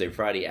Monday, Wednesday,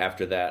 Friday,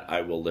 after that,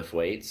 I will lift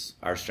weights.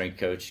 Our strength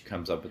coach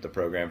comes up with the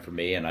program for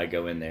me, and I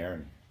go in there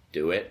and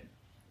do it.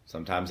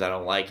 Sometimes I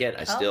don't like it.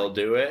 I still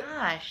do it.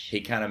 Gosh.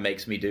 He kind of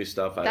makes me do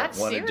stuff I That's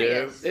don't want to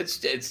do.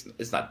 serious.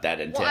 It's not that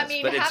intense, Well, I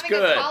mean, but it's having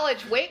good. a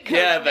college weight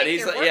coach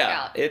makes your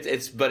workout.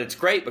 But it's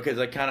great because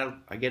I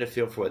get a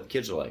feel for what the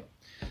kids are like.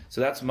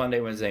 So that's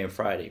Monday, Wednesday, and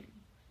Friday.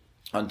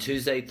 On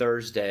Tuesday,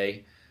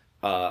 Thursday,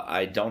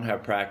 I don't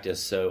have practice,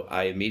 so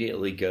I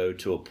immediately go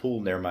to a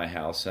pool near my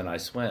house and I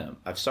swim.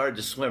 I've started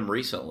to swim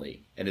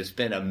recently, and it's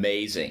been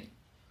amazing.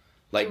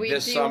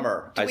 This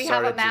summer, I started to swim. Do we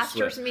have a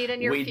master's meet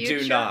in your future? We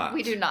do not.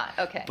 We do not,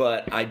 okay.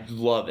 But I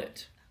love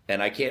it,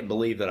 and I can't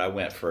believe that I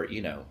went for,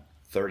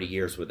 30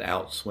 years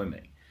without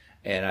swimming.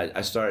 And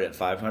I started at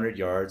 500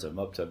 yards. I've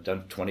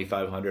done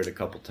 2,500 a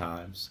couple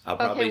times.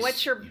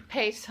 What's your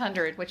pace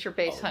 100? What's your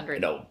base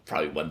 100?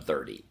 Probably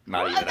 130.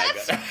 Not even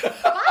that's, that good.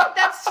 Wow,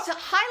 that's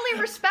highly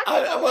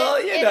respectable.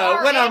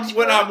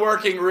 When I'm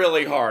working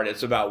really hard,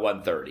 it's about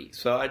 130.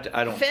 So I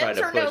don't try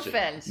to push no it.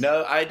 fins?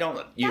 No, I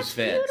don't use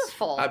fins.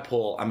 Beautiful. I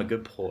pull. I'm a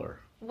good puller.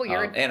 Well,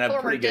 you're and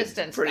I'm pretty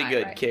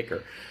good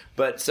kicker.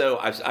 But so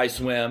I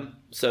swim.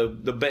 So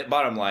the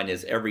bottom line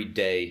is every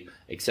day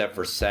except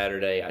for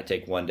Saturday, I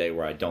take one day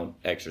where I don't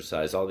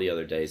exercise. All the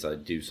other days I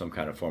do some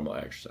kind of formal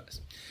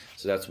exercise.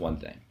 So that's one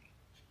thing.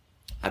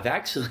 I've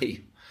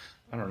actually,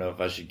 I don't know if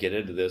I should get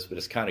into this, but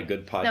it's kind of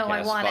good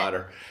podcast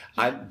fodder.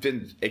 I've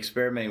been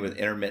experimenting with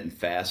intermittent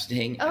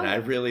fasting, and I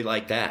really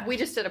like that. We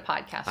just did a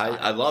podcast on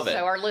I love it.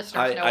 So our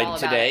listeners know all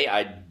about it.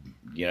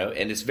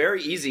 And it's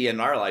very easy in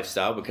our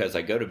lifestyle because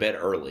I go to bed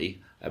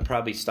early. I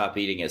probably stop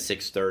eating at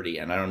 6:30,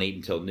 and I don't eat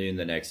until noon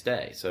the next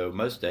day. So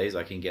most days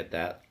I can get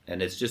that,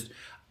 and it's just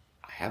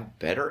I have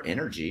better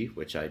energy,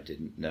 which I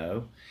didn't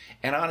know.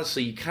 And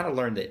honestly, you kind of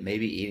learn that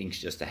maybe eating's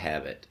just a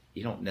habit.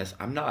 You don't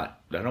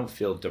I don't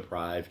feel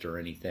deprived or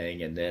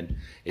anything. And then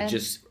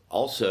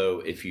also,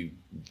 if you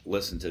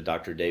listen to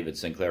Dr. David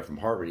Sinclair from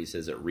Harvard, he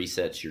says it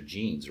resets your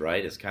genes,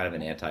 right? It's kind of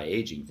an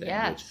anti-aging thing.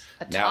 Yes,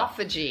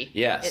 autophagy.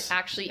 Yes. It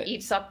actually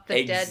eats up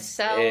the dead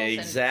cells.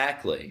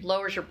 Exactly. And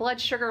lowers your blood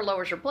sugar,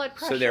 lowers your blood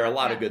pressure. So there are a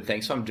lot of good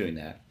things. So I'm doing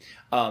that.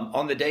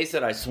 On the days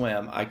that I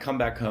swim, I come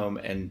back home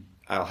and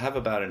I'll have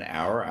about an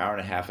hour and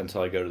a half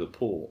until I go to the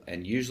pool.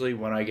 And usually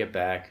when I get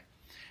back,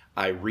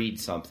 I read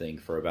something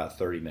for about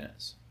 30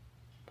 minutes.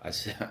 I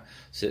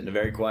sit in a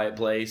very quiet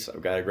place.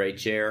 I've got a great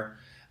chair.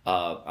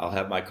 I'll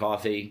have my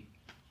coffee.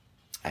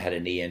 I had a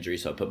knee injury,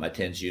 so I put my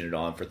TENS unit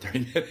on for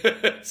 30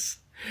 minutes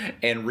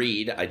and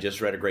read. I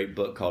just read a great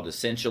book called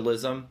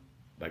Essentialism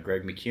by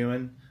Greg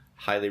McKeown.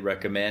 Highly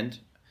recommend.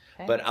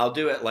 Okay. But I'll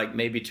do it like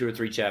maybe 2 or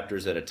 3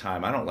 chapters at a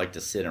time. I don't like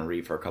to sit and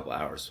read for a couple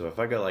hours. So if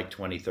I go like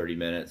 20, 30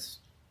 minutes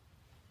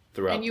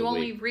throughout the week. And you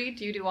only read?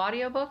 Do you do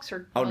audiobooks?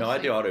 No, I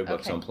do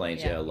audiobooks on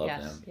planes. Yeah, I love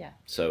them. Yeah.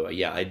 So,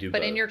 I do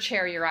But both. In your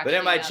chair, you're actually... But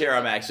in my chair,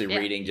 I'm actually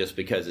reading just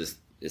because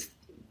it's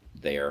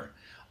there.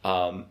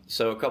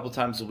 So a couple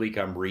times a week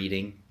I'm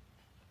reading,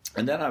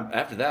 and then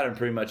after that I'm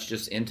pretty much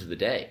just into the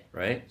day,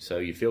 right? So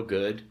you feel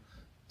good.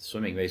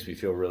 Swimming makes me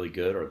feel really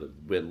good, or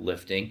with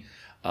lifting.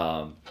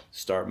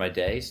 Start my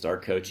day,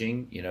 start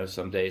coaching.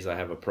 Some days I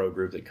have a pro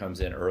group that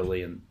comes in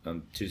early, and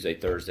on Tuesday,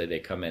 Thursday they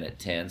come in at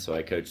 10, so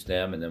I coach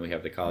them, and then we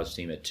have the college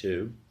team at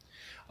 2.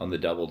 On the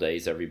double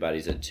days,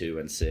 everybody's at 2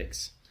 and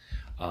 6.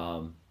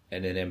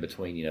 And then in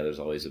between, there's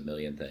always a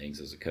million things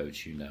as a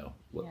coach,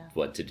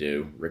 what to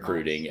do,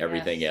 recruiting,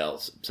 everything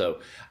else. So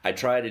I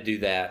try to do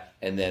that.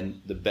 And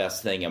then the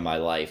best thing in my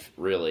life,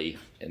 really,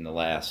 in the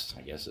last,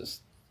 I guess it's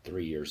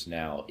 3 years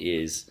now,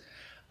 is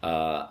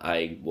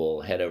I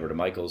will head over to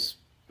Michael's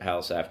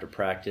house after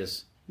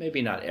practice.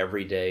 Maybe not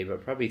every day,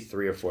 but probably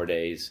 3 or 4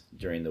 days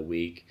during the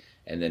week.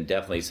 And then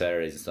definitely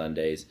Saturdays and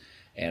Sundays.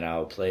 And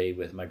I'll play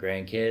with my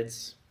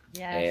grandkids.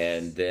 Yes.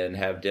 And then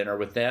have dinner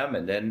with them,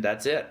 and then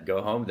that's it.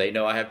 Go home. They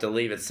know I have to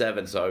leave at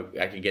 7, so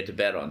I can get to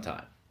bed on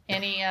time.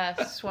 Any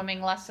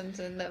swimming lessons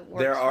in the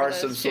works? There are for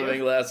some those two?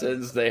 swimming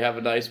lessons. They have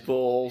a nice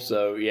pool.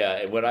 So,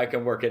 yeah, when I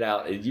can work it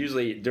out,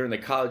 usually during the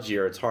college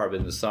year, it's hard.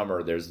 But in the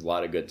summer, there's a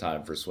lot of good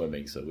time for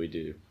swimming. So we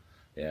do.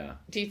 Yeah.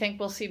 Do you think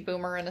we'll see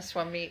Boomer in a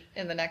swim meet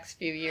in the next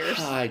few years?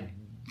 I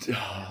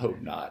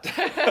hope not.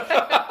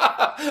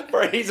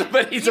 But he's a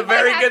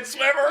very good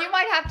swimmer. You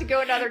might have to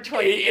go another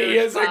 20 years. He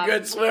is Bob. a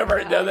good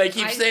swimmer. No, they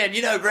keep I-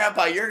 saying,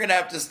 Grandpa, you're going to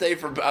have to stay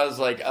for. I was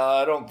like,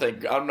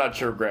 I'm not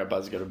sure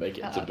Grandpa's going to make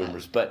it to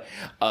Boomers. But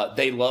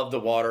they love the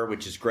water,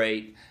 which is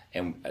great.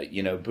 And,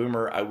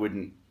 Boomer, I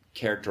wouldn't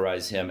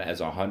characterize him as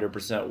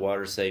 100%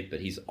 water safe,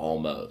 but he's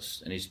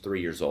almost. And he's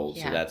 3 years old,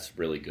 so Yeah. that's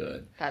really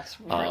good. That's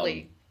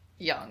really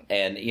young.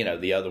 And,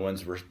 the other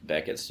ones were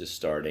Beckett's just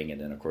starting. And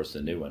then, of course,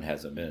 the new one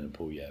hasn't been in the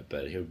pool yet,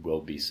 but he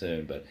will be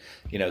soon. But,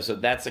 so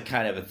that's a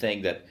kind of a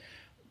thing that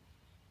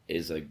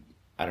is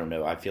I don't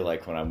know. I feel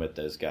like when I'm with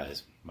those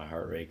guys, my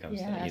heart rate comes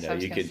down. that's what I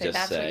was You gonna can say. just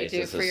That's what say you it's do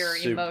just for a your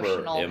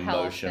super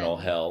emotional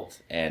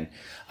health. And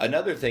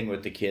another thing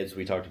with the kids,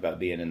 we talked about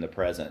being in the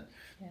present.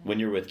 Yeah. When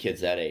you're with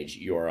kids that age,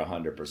 you're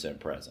 100%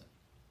 present.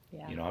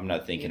 Yeah. I'm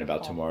not thinking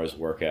about Beautiful. tomorrow's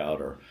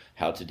workout or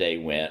how today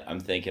went. I'm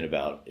thinking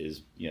about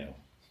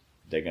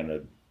they're going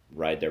to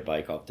ride their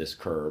bike off this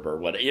curb or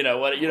what,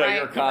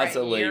 you're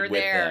constantly You're with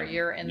there. them.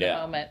 You're in the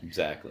moment.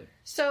 Exactly.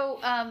 So,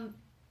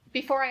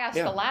 before I ask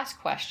Yeah. the last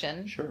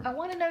question, Sure. I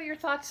want to know your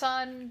thoughts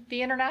on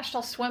the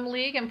International Swim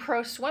League and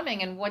pro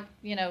swimming and what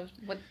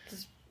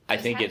is I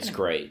think it's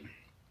happening. great.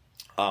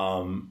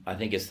 I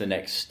think it's the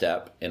next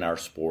step in our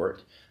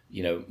sport.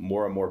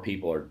 More and more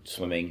people are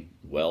swimming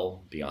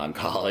well beyond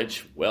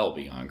college,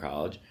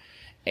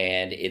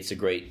 and it's a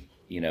great,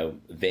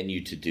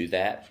 venue to do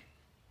that.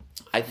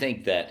 I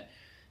think that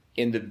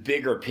in the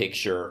bigger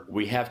picture,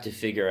 we have to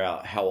figure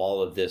out how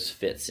all of this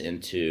fits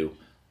into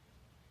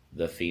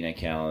the FINA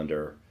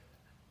calendar,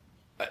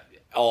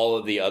 all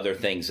of the other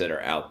things that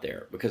are out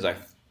there, because I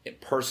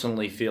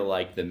personally feel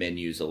like the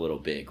menu's a little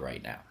big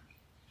right now.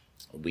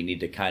 We need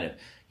to kind of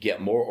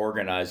get more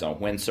organized on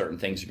when certain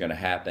things are going to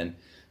happen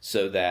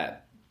so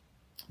that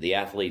the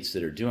athletes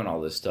that are doing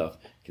all this stuff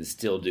can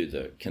still do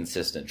the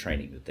consistent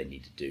training that they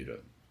need to do to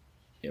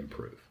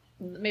improve.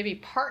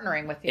 Maybe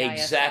partnering with the ISL.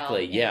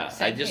 Exactly, yeah. I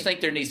saying, just hey,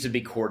 think there needs to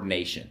be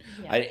coordination.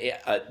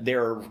 Yeah.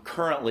 There are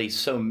currently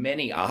so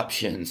many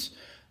options,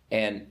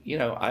 and,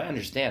 I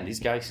understand these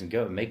guys can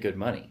go and make good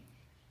money.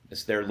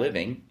 It's their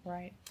living,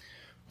 right.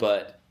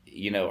 but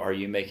are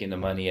you making the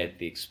money at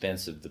the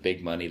expense of the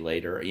big money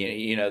later?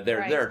 Right.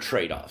 There are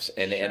trade-offs,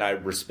 and I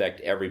respect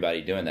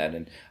everybody doing that.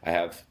 And I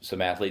have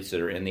some athletes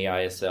that are in the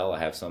ISL. I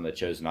have some that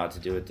chose not to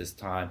do it this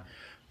time,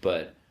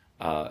 but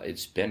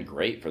it's been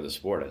great for the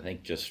sport. I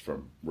think just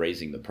from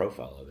raising the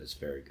profile of it, it's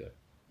very good.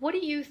 What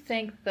do you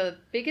think the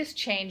biggest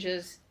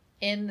changes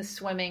in the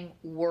swimming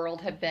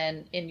world have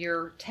been in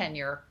your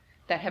tenure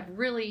that have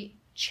really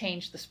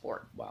changed the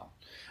sport? Wow.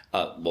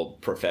 Well,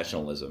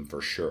 professionalism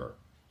for sure.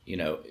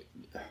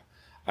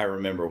 I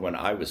remember when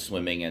I was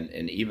swimming,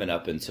 and even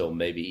up until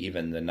maybe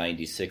even the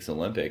 96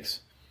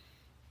 Olympics,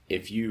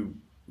 if you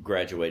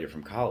graduated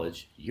from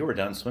college, you were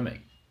done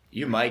swimming.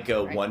 You might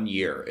go 1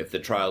 year if the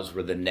trials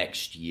were the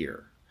next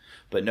year,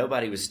 but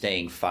nobody was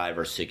staying 5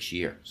 or 6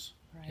 years.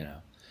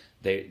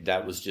 Right.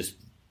 That was just,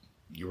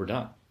 you were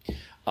done.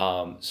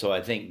 So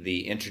I think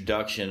the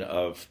introduction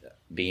of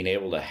being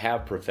able to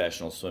have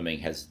professional swimming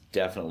has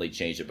definitely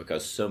changed it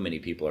because so many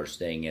people are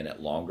staying in it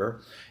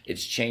longer.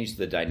 It's changed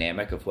the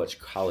dynamic of what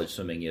college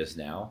swimming is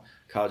now.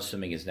 College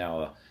swimming is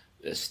now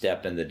a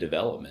step in the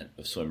development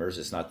of swimmers.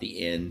 It's not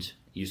the end.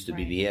 It used to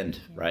be the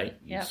end, right?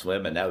 You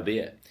swim and that would be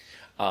it.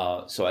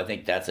 So I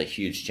think that's a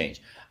huge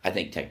change. I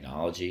think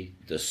technology,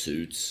 the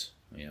suits,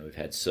 we've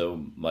had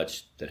so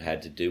much that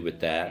had to do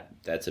with that.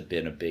 That's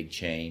been a big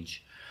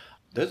change.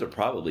 Those are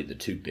probably the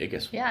two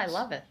biggest ones. Yeah, I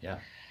love it. Yeah.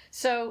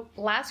 So,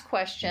 last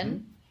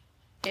question.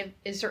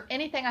 Is there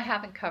anything I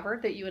haven't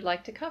covered that you would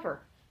like to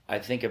cover? I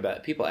think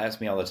about, people ask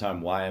me all the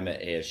time why I'm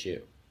at ASU.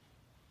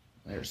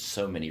 There's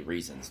so many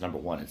reasons. Number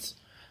one, it's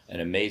an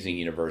amazing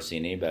university,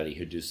 and anybody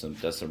who does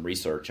some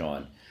research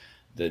on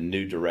the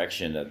new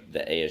direction that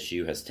the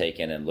ASU has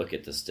taken and look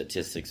at the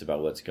statistics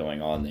about what's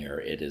going on there.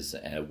 It is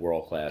a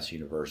world-class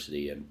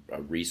university and a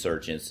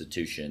research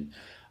institution,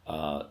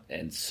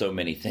 and so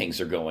many things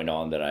are going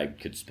on that I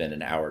could spend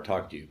an hour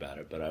talking to you about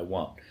it, but I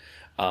won't.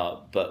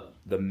 But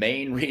the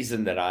main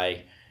reason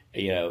that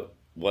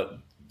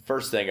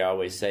first thing I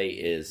always say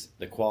is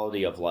the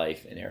quality of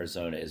life in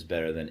Arizona is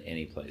better than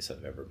any place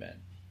I've ever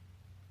been.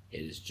 It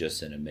is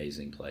just an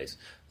amazing place.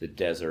 The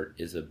desert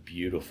is a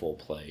beautiful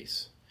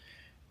place.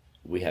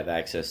 We have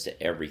access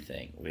to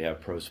everything. We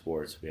have pro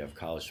sports, we have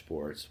college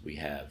sports, we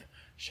have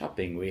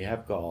shopping, we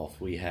have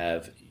golf, we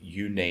have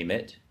you name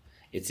it.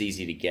 It's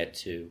easy to get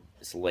to.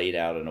 It's laid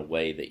out in a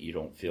way that you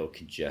don't feel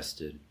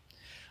congested.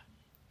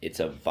 It's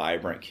a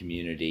vibrant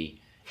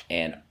community,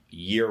 and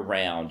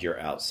year-round you're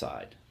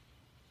outside.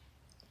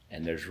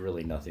 And there's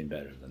really nothing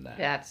better than that.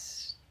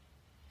 That's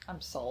I'm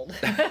sold.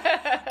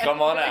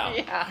 Come on out.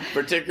 Yeah.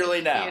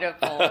 Particularly now.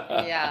 Beautiful.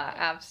 Yeah,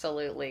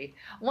 absolutely.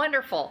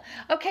 Wonderful.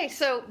 Okay,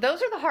 so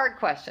those are the hard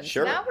questions.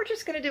 Sure. Now we're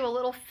just going to do a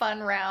little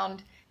fun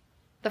round.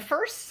 The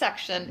first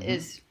section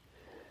is,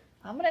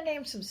 I'm going to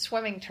name some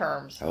swimming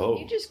terms. Oh.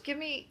 You just give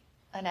me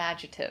an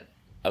adjective.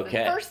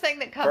 Okay. The first thing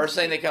that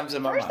comes to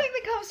my mind.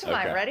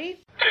 Okay.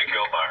 Ready? Take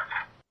your mark.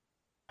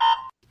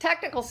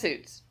 Technical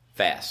suits.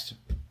 Fast.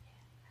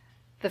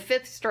 The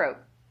fifth stroke.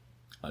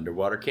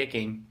 Underwater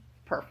kicking.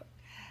 Perfect.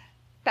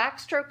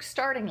 Backstroke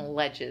starting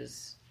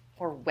ledges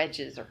or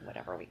wedges or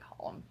whatever we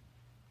call them.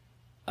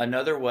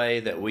 Another way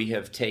that we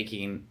have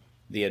taken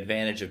the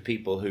advantage of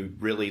people who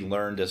really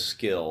learned a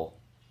skill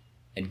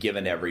and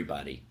given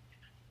everybody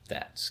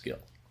that skill.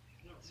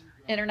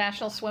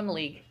 International Swim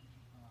League.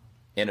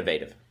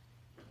 Innovative.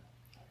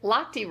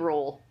 Lochte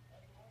rule.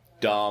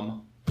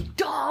 Dumb.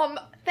 Dom.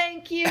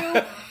 Thank you.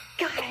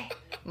 Guy.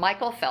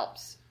 Michael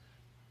Phelps.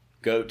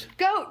 Goat.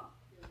 Goat.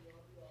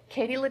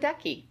 Katie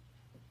Ledecky.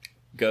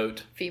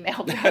 Goat.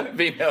 Female goat.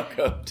 Female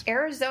goat.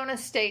 Arizona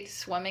State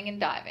swimming and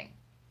diving.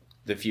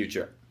 The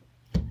future.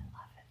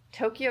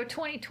 Tokyo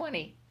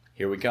 2020.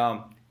 Here we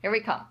come. Here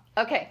we come.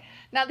 Okay.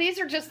 Now these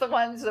are just the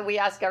ones that we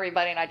ask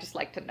everybody, and I just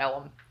like to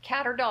know them.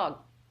 Cat or dog?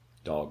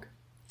 Dog.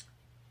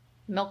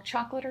 Milk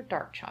chocolate or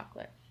dark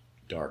chocolate?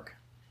 Dark.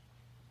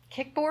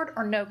 Kickboard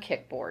or no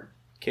kickboard?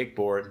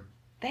 Kickboard.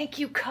 Thank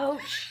you,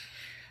 coach.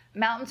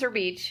 Mountains or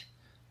beach?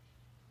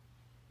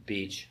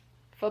 Beach.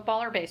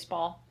 Football or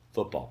baseball?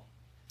 Football.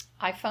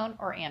 iPhone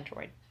or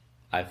Android?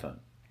 iPhone.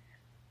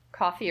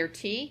 Coffee or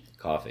tea?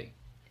 Coffee.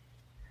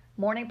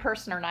 Morning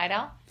person or night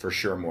owl? For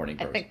sure morning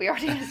person. I think we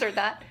already answered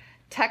that.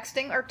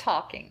 Texting or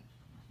talking?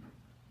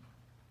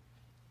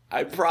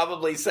 I'd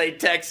probably say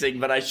texting,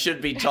 but I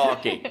should be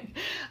talking.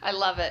 I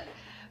love it.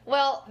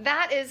 Well,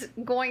 that is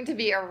going to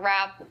be a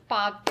wrap,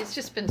 Bob. It's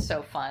just been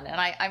so fun, and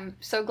I'm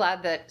so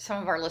glad that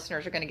some of our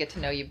listeners are going to get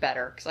to know you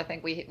better, because I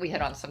think we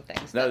hit on some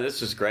things. No,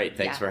 this was great.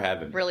 Thanks for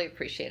having me. Really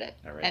appreciate it.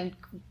 All right. And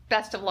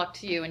best of luck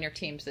to you and your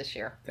teams this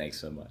year. Thanks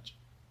so much.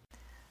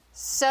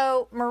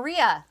 So,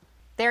 Maria,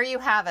 there you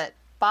have it.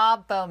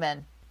 Bob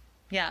Bowman.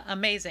 Yeah,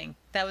 amazing.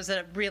 That was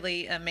a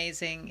really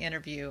amazing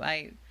interview.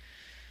 I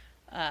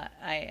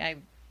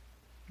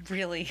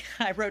really,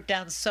 I wrote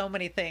down so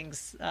many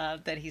things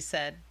that he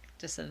said.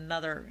 Just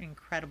another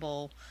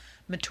incredible,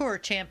 mature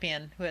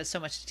champion who has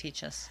so much to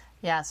teach us.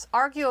 Yes,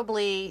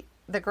 arguably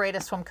the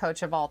greatest swim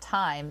coach of all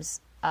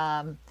times.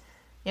 Coach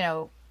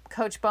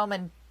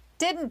Bowman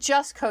didn't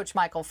just coach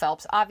Michael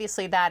Phelps.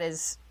 Obviously, that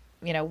is,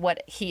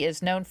 what he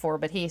is known for,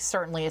 but he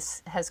certainly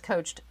has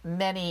coached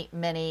many,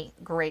 many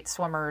great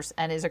swimmers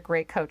and is a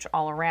great coach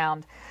all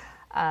around.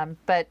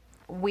 But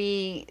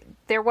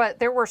there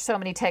were so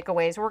many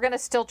takeaways. We're going to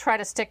still try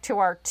to stick to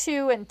our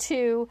 2 and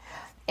 2.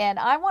 And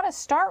I want to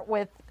start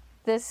with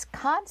this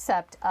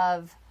concept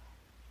of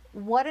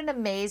what an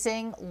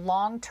amazing,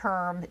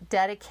 long-term,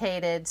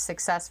 dedicated,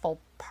 successful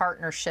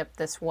partnership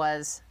this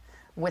was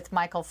with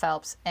Michael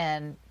Phelps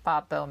and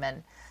Bob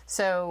Bowman.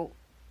 So,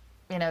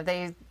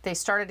 they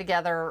started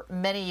together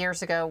many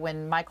years ago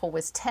when Michael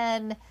was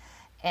 10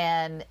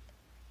 and,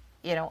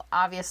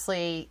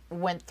 obviously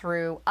went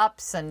through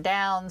ups and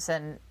downs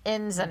and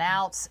ins and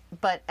outs.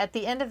 But at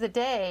the end of the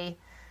day,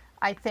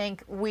 I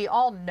think we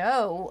all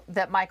know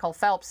that Michael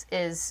Phelps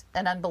is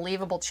an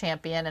unbelievable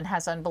champion and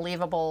has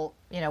unbelievable,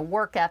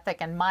 work ethic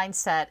and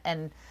mindset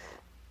and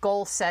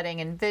goal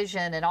setting and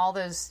vision and all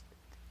those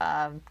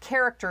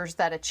characters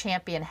that a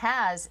champion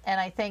has. And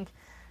I think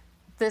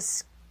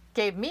this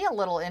gave me a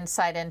little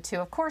insight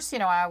into, of course,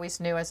 I always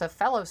knew as a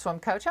fellow swim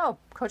coach,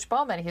 Coach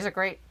Bowman, he's a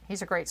great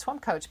swim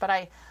coach. But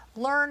I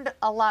learned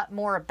a lot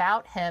more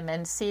about him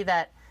and see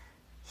that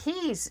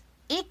he's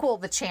equal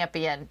the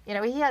champion.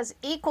 He has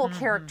equal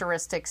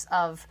characteristics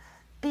of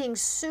being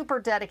super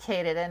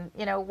dedicated. And,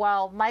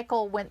 while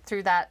Michael went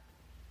through that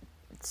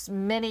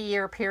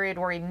many-year period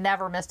where he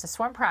never missed a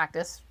swim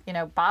practice,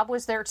 Bob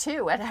was there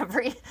too at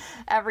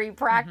every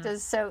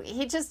practice. So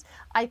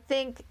I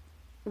think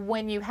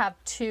when you have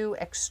two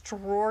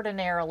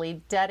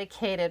extraordinarily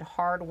dedicated,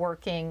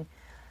 hardworking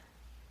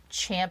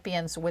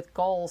champions with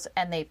goals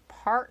and they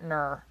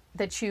partner,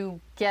 that you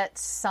get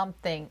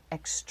something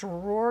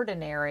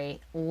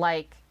extraordinary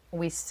like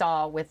we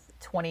saw with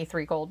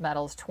 23 gold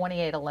medals,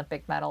 28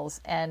 Olympic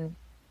medals. And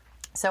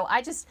so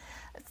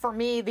for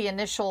me, the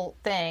initial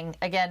thing,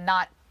 again,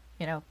 not,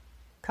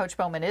 Coach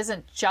Bowman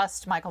isn't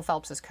just Michael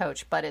Phelps'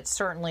 coach, but it's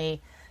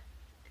certainly,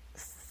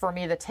 for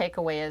me, the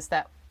takeaway is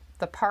that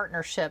the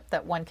partnership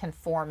that one can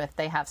form if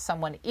they have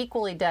someone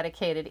equally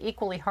dedicated,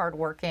 equally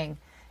hardworking,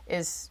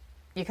 is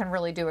you can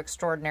really do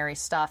extraordinary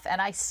stuff.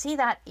 And I see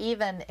that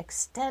even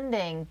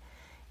extending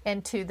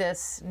into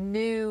this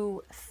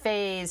new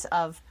phase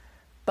of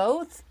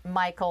both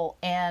Michael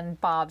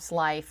and Bob's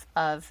life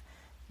of,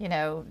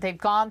 they've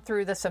gone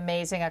through this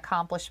amazing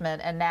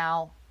accomplishment and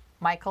now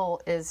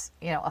Michael is,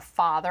 a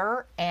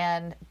father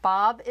and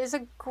Bob is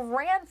a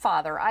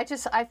grandfather. I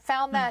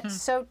found that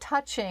so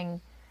touching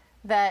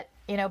that,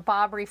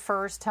 Bob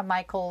refers to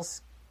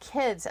Michael's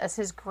kids as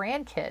his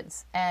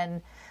grandkids.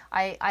 And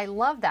I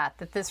love that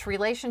this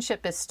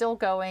relationship is still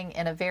going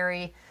in a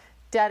very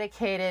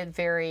dedicated,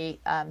 very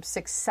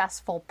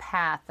successful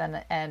path.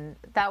 And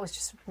that was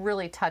just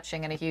really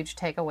touching and a huge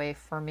takeaway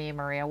for me,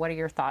 Maria. What are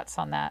your thoughts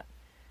on that?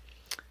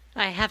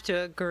 I have to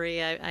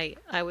agree.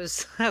 I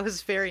was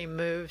very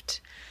moved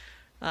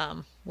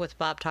with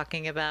Bob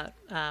talking about.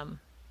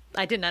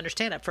 I didn't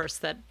understand at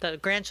first that the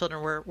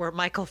grandchildren were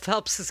Michael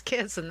Phelps's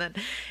kids, and then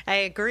I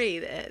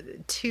agree.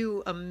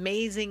 Two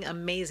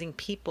amazing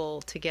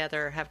people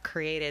together have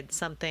created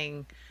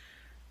something,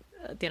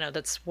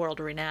 that's world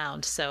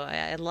renowned. So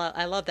I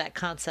love that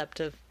concept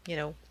of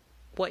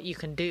what you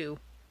can do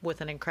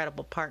with an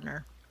incredible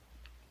partner.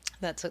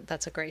 That's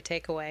a great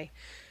takeaway.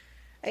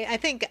 I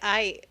think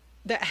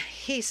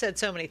he said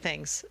so many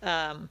things,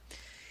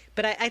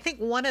 but I think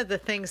one of the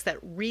things that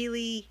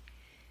really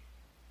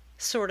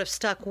sort of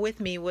stuck with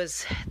me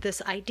was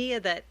this idea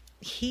that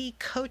he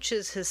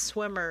coaches his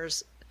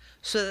swimmers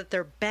so that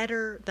they're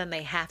better than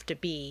they have to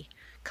be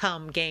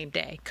come game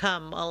day,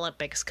 come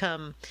Olympics,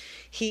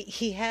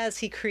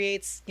 he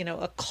creates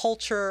a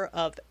culture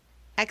of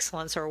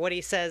excellence, or what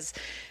he says,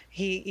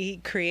 he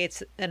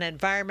creates an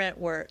environment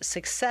where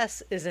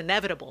success is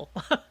inevitable.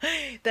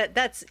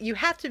 that's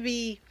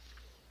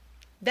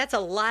a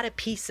lot of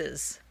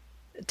pieces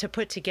to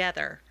put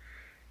together,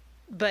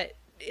 but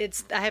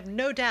I have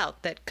no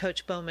doubt that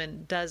Coach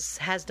Bowman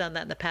has done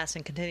that in the past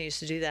and continues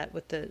to do that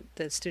with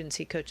the students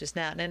he coaches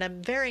now. And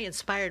I'm very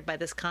inspired by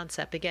this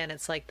concept. Again,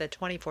 it's like the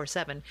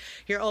 24/7.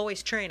 You're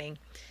always training.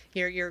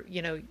 You're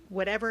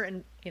whatever,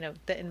 and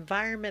the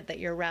environment that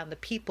you're around, the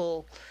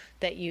people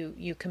that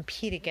you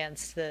compete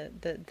against,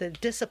 the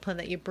discipline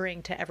that you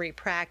bring to every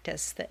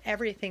practice, that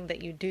everything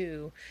that you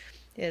do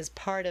is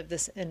part of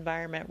this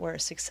environment where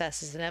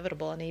success is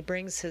inevitable. And he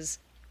brings his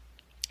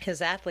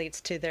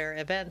athletes to their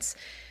events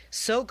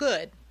so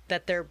good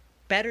that they're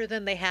better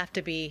than they have to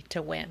be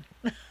to win.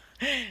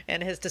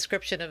 And his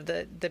description of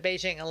the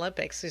Beijing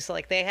Olympics is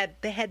like they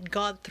had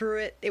gone through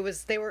it. It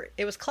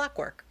was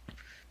clockwork.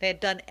 They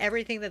had done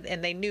everything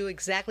and they knew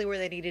exactly where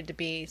they needed to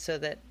be so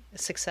that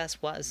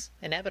success was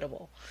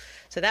inevitable.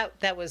 So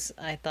that was,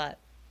 I thought,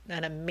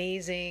 an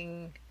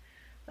amazing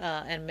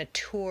and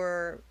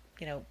mature,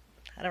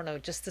 I don't know,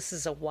 just this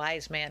is a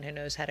wise man who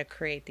knows how to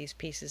create these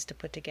pieces to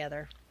put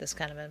together this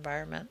kind of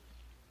environment.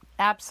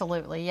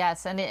 Absolutely,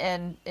 yes.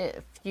 And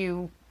if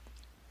you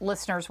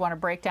listeners want to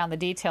break down the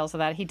details of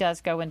that, he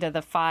does go into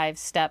the 5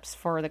 steps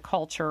for the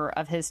culture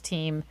of his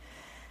team.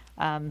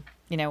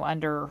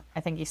 Under,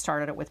 I think he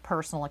started it with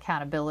personal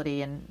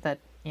accountability, and that,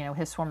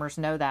 his swimmers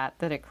know that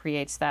it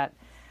creates that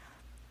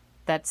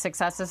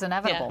success is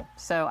inevitable. Yeah.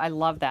 So I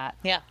love that.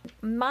 Yeah.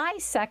 My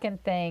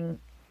second thing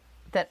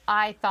that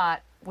I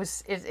thought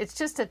it's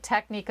just a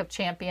technique of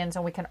champions,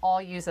 and we can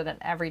all use it in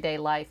everyday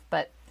life,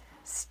 but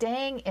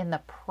staying in the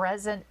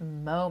present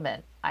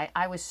moment.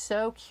 I was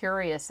so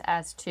curious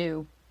as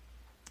to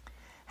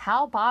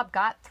how Bob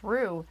got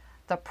through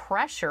the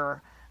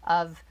pressure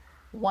of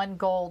 1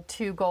 gold,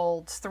 2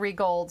 golds, 3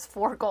 golds,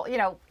 4 gold,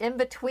 in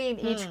between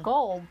each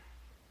gold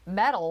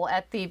medal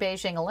at the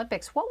Beijing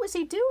Olympics. What was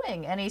he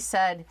doing? And he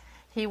said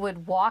he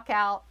would walk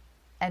out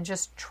and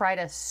just try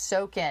to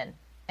soak in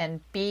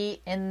and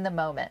be in the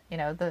moment.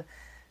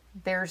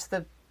 There's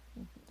the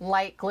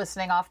light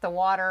glistening off the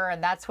water,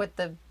 and that's what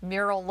the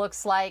mural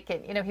looks like.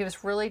 And he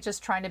was really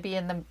just trying to be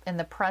in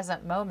the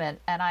present moment.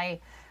 And I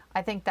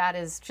think that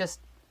is just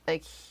a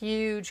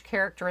huge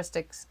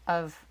characteristic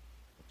of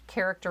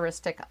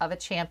a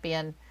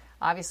champion.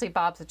 Obviously,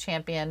 Bob's a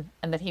champion,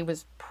 and that he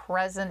was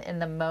present in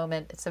the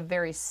moment. It's a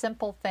very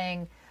simple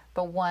thing,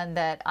 but one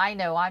that I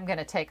know I'm going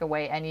to take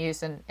away and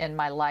use in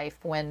my life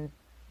when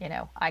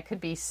I could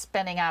be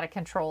spinning out of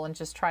control and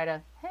just try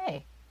to,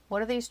 hey, what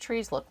do these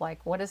trees look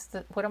like? What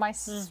am I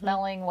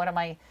smelling? What am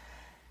I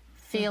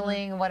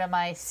feeling? What am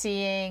I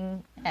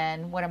seeing?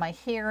 And what am I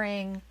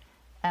hearing?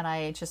 And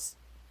I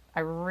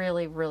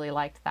really, really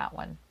liked that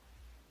one.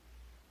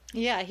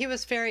 Yeah, he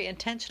was very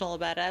intentional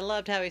about it. I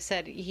loved how he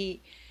said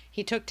he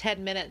took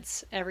 10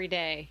 minutes every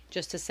day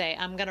just to say,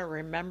 I'm going to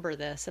remember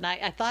this. And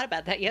I thought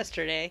about that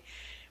yesterday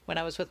when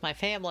I was with my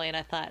family, and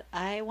I thought,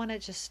 I want to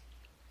just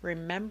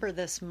remember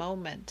this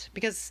moment,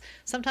 because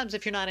sometimes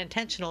if you're not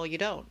intentional, you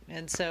don't.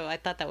 And so I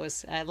thought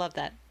I love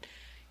that.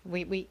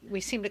 We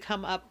seem to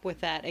come up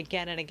with that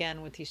again and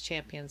again with these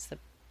champions, the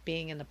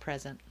being in the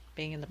present.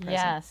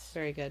 Yes.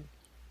 Very good.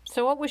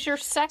 So what was your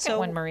second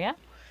one, Maria?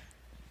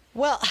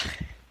 Well,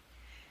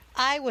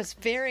 I was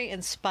very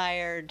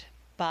inspired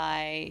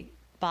by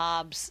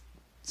Bob's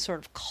sort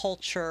of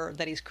culture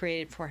that he's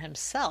created for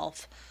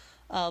himself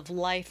of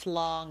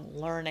lifelong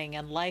learning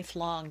and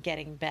lifelong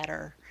getting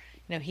better.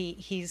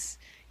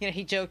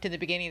 He joked in the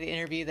beginning of the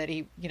interview that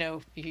if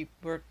he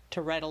were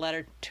to write a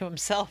letter to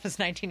himself, his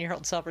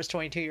 19-year-old self or his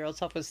 22-year-old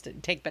self, was to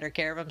take better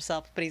care of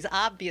himself. But he's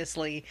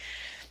obviously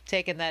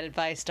taken that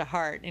advice to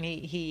heart, and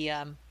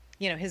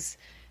his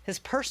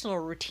personal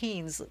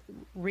routines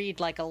read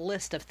like a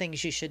list of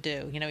things you should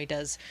do.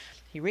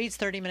 He reads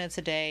 30 minutes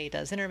a day, he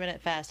does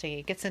intermittent fasting,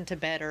 he gets into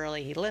bed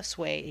early, he lifts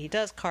weight, he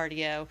does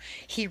cardio,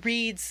 he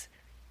reads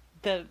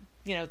the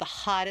the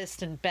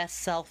hottest and best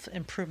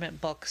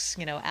self-improvement books,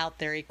 out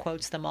there. He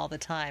quotes them all the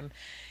time.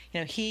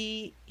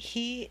 He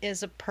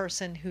is a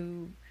person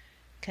who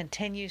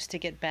continues to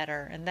get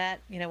better. And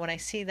that, when I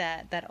see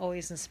that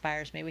always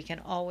inspires me. We can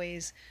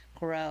always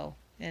grow.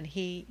 And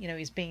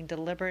he's being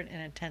deliberate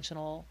and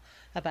intentional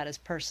about his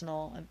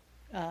personal,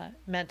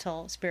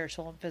 mental,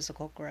 spiritual, and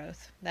physical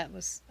growth.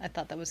 I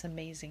thought that was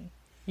amazing.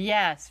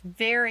 Yes,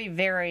 very,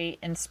 very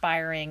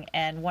inspiring.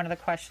 And one of the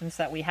questions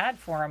that we had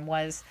for him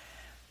was,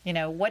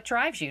 what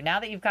drives you? Now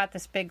that you've got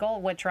this big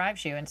goal, what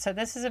drives you? And so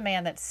this is a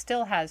man that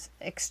still has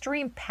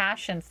extreme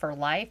passion for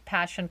life,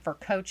 passion for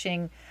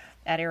coaching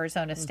at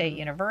Arizona State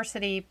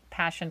University,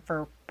 passion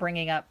for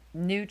bringing up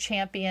new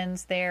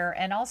champions there,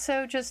 and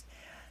also just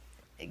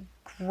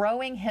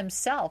growing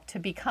himself to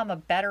become a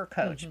better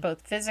coach,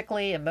 both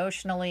physically,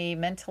 emotionally,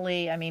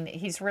 mentally. I mean,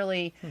 he's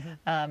really,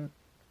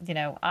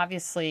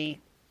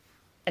 obviously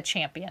a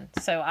champion.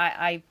 So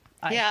I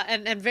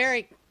and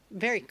very,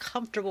 very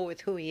comfortable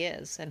with who he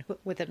is and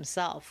with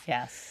himself.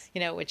 Yes.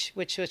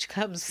 Which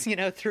comes,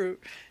 through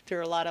a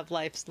lot of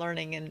life's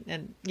learning.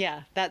 And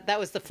that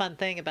was the fun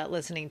thing about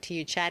listening to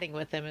you chatting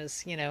with him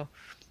is,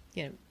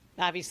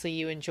 obviously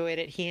you enjoyed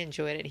it. He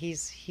enjoyed it.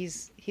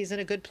 He's in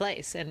a good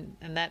place. And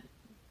that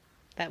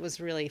was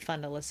really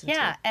fun to listen to.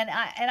 Yeah. And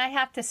I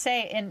have to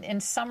say,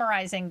 in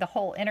summarizing the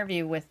whole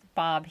interview with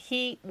Bob,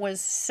 he was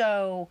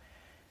so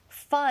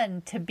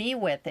fun to be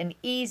with and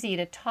easy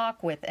to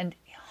talk with and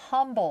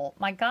humble.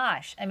 My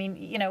gosh. I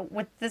mean,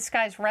 with this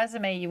guy's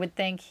resume, you would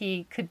think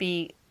he could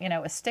be,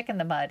 a stick in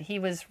the mud. He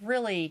was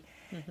really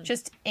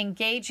just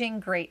engaging,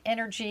 great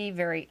energy,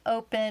 very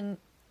open,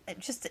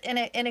 just in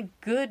a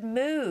good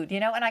mood,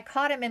 and I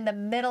caught him in the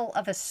middle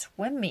of a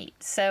swim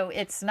meet. So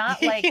it's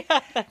not like,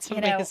 that's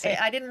amazing.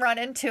 I didn't run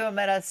into him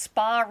at a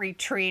spa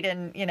retreat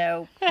and,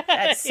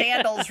 at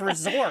Sandals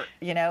Resort,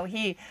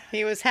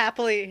 he was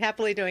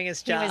happily doing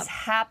his job. He was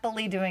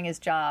happily doing his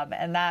job.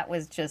 And that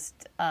was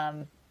just,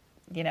 I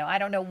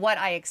don't know what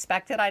I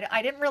expected.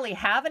 I didn't really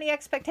have any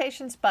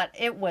expectations, but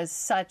it was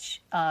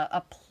such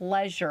a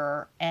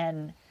pleasure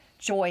and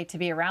joy to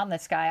be around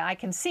this guy. I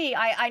can see,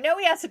 I know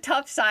he has a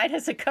tough side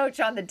as a coach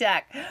on the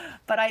deck,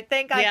 but I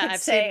think I've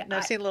seen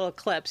little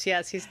clips.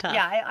 Yes, he's tough.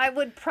 Yeah, I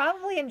would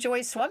probably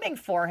enjoy swimming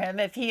for him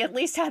if he at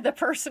least had the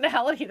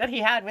personality that he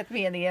had with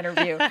me in the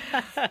interview.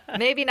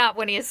 Maybe not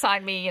when he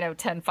assigned me,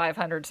 10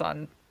 500s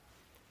on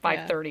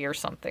 5:30 or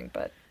something,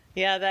 but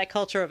yeah, that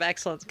culture of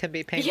excellence can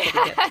be painful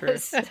to get through.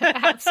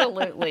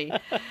 Absolutely.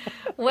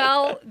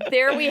 Well,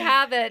 there we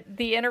have it.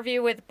 The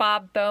interview with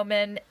Bob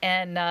Bowman,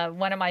 and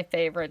one of my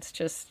favorites.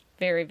 Just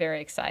very, very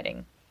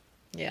exciting.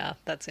 Yeah,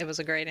 it was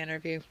a great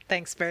interview.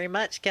 Thanks very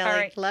much, Kelly. All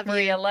right, love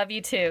Maria, you. love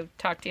you too.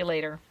 Talk to you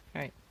later.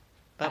 All right.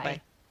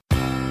 Bye-bye.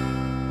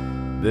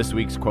 This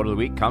week's Quote of the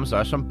Week comes to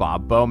us from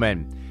Bob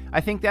Bowman. I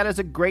think that is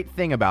a great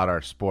thing about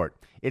our sport.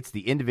 It's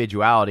the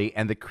individuality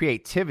and the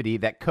creativity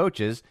that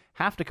coaches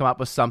have to come up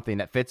with something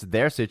that fits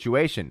their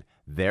situation,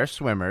 their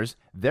swimmers,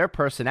 their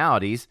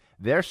personalities,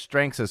 their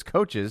strengths as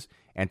coaches,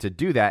 and to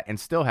do that and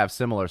still have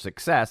similar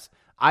success,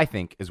 I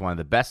think is one of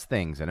the best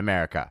things in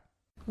America.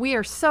 We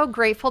are so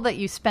grateful that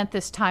you spent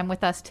this time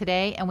with us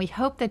today, and we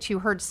hope that you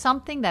heard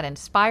something that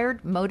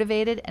inspired,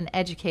 motivated, and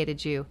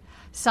educated you.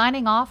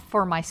 Signing off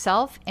for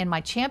myself and my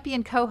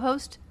champion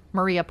co-host,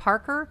 Maria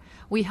Parker,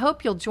 we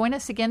hope you'll join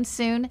us again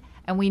soon,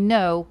 and we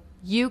know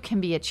you can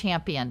be a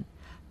champion.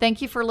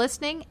 Thank you for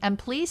listening, and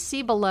please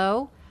see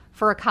below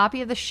for a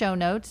copy of the show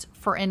notes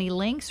for any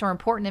links or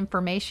important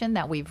information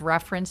that we've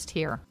referenced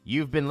here.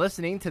 You've been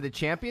listening to the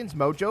Champions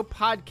Mojo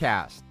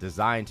podcast,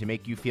 designed to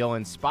make you feel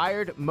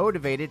inspired,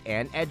 motivated,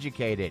 and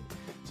educated.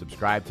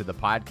 Subscribe to the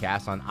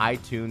podcast on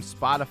iTunes,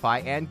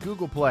 Spotify, and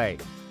Google Play.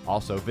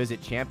 Also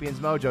visit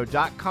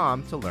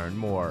championsmojo.com to learn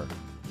more.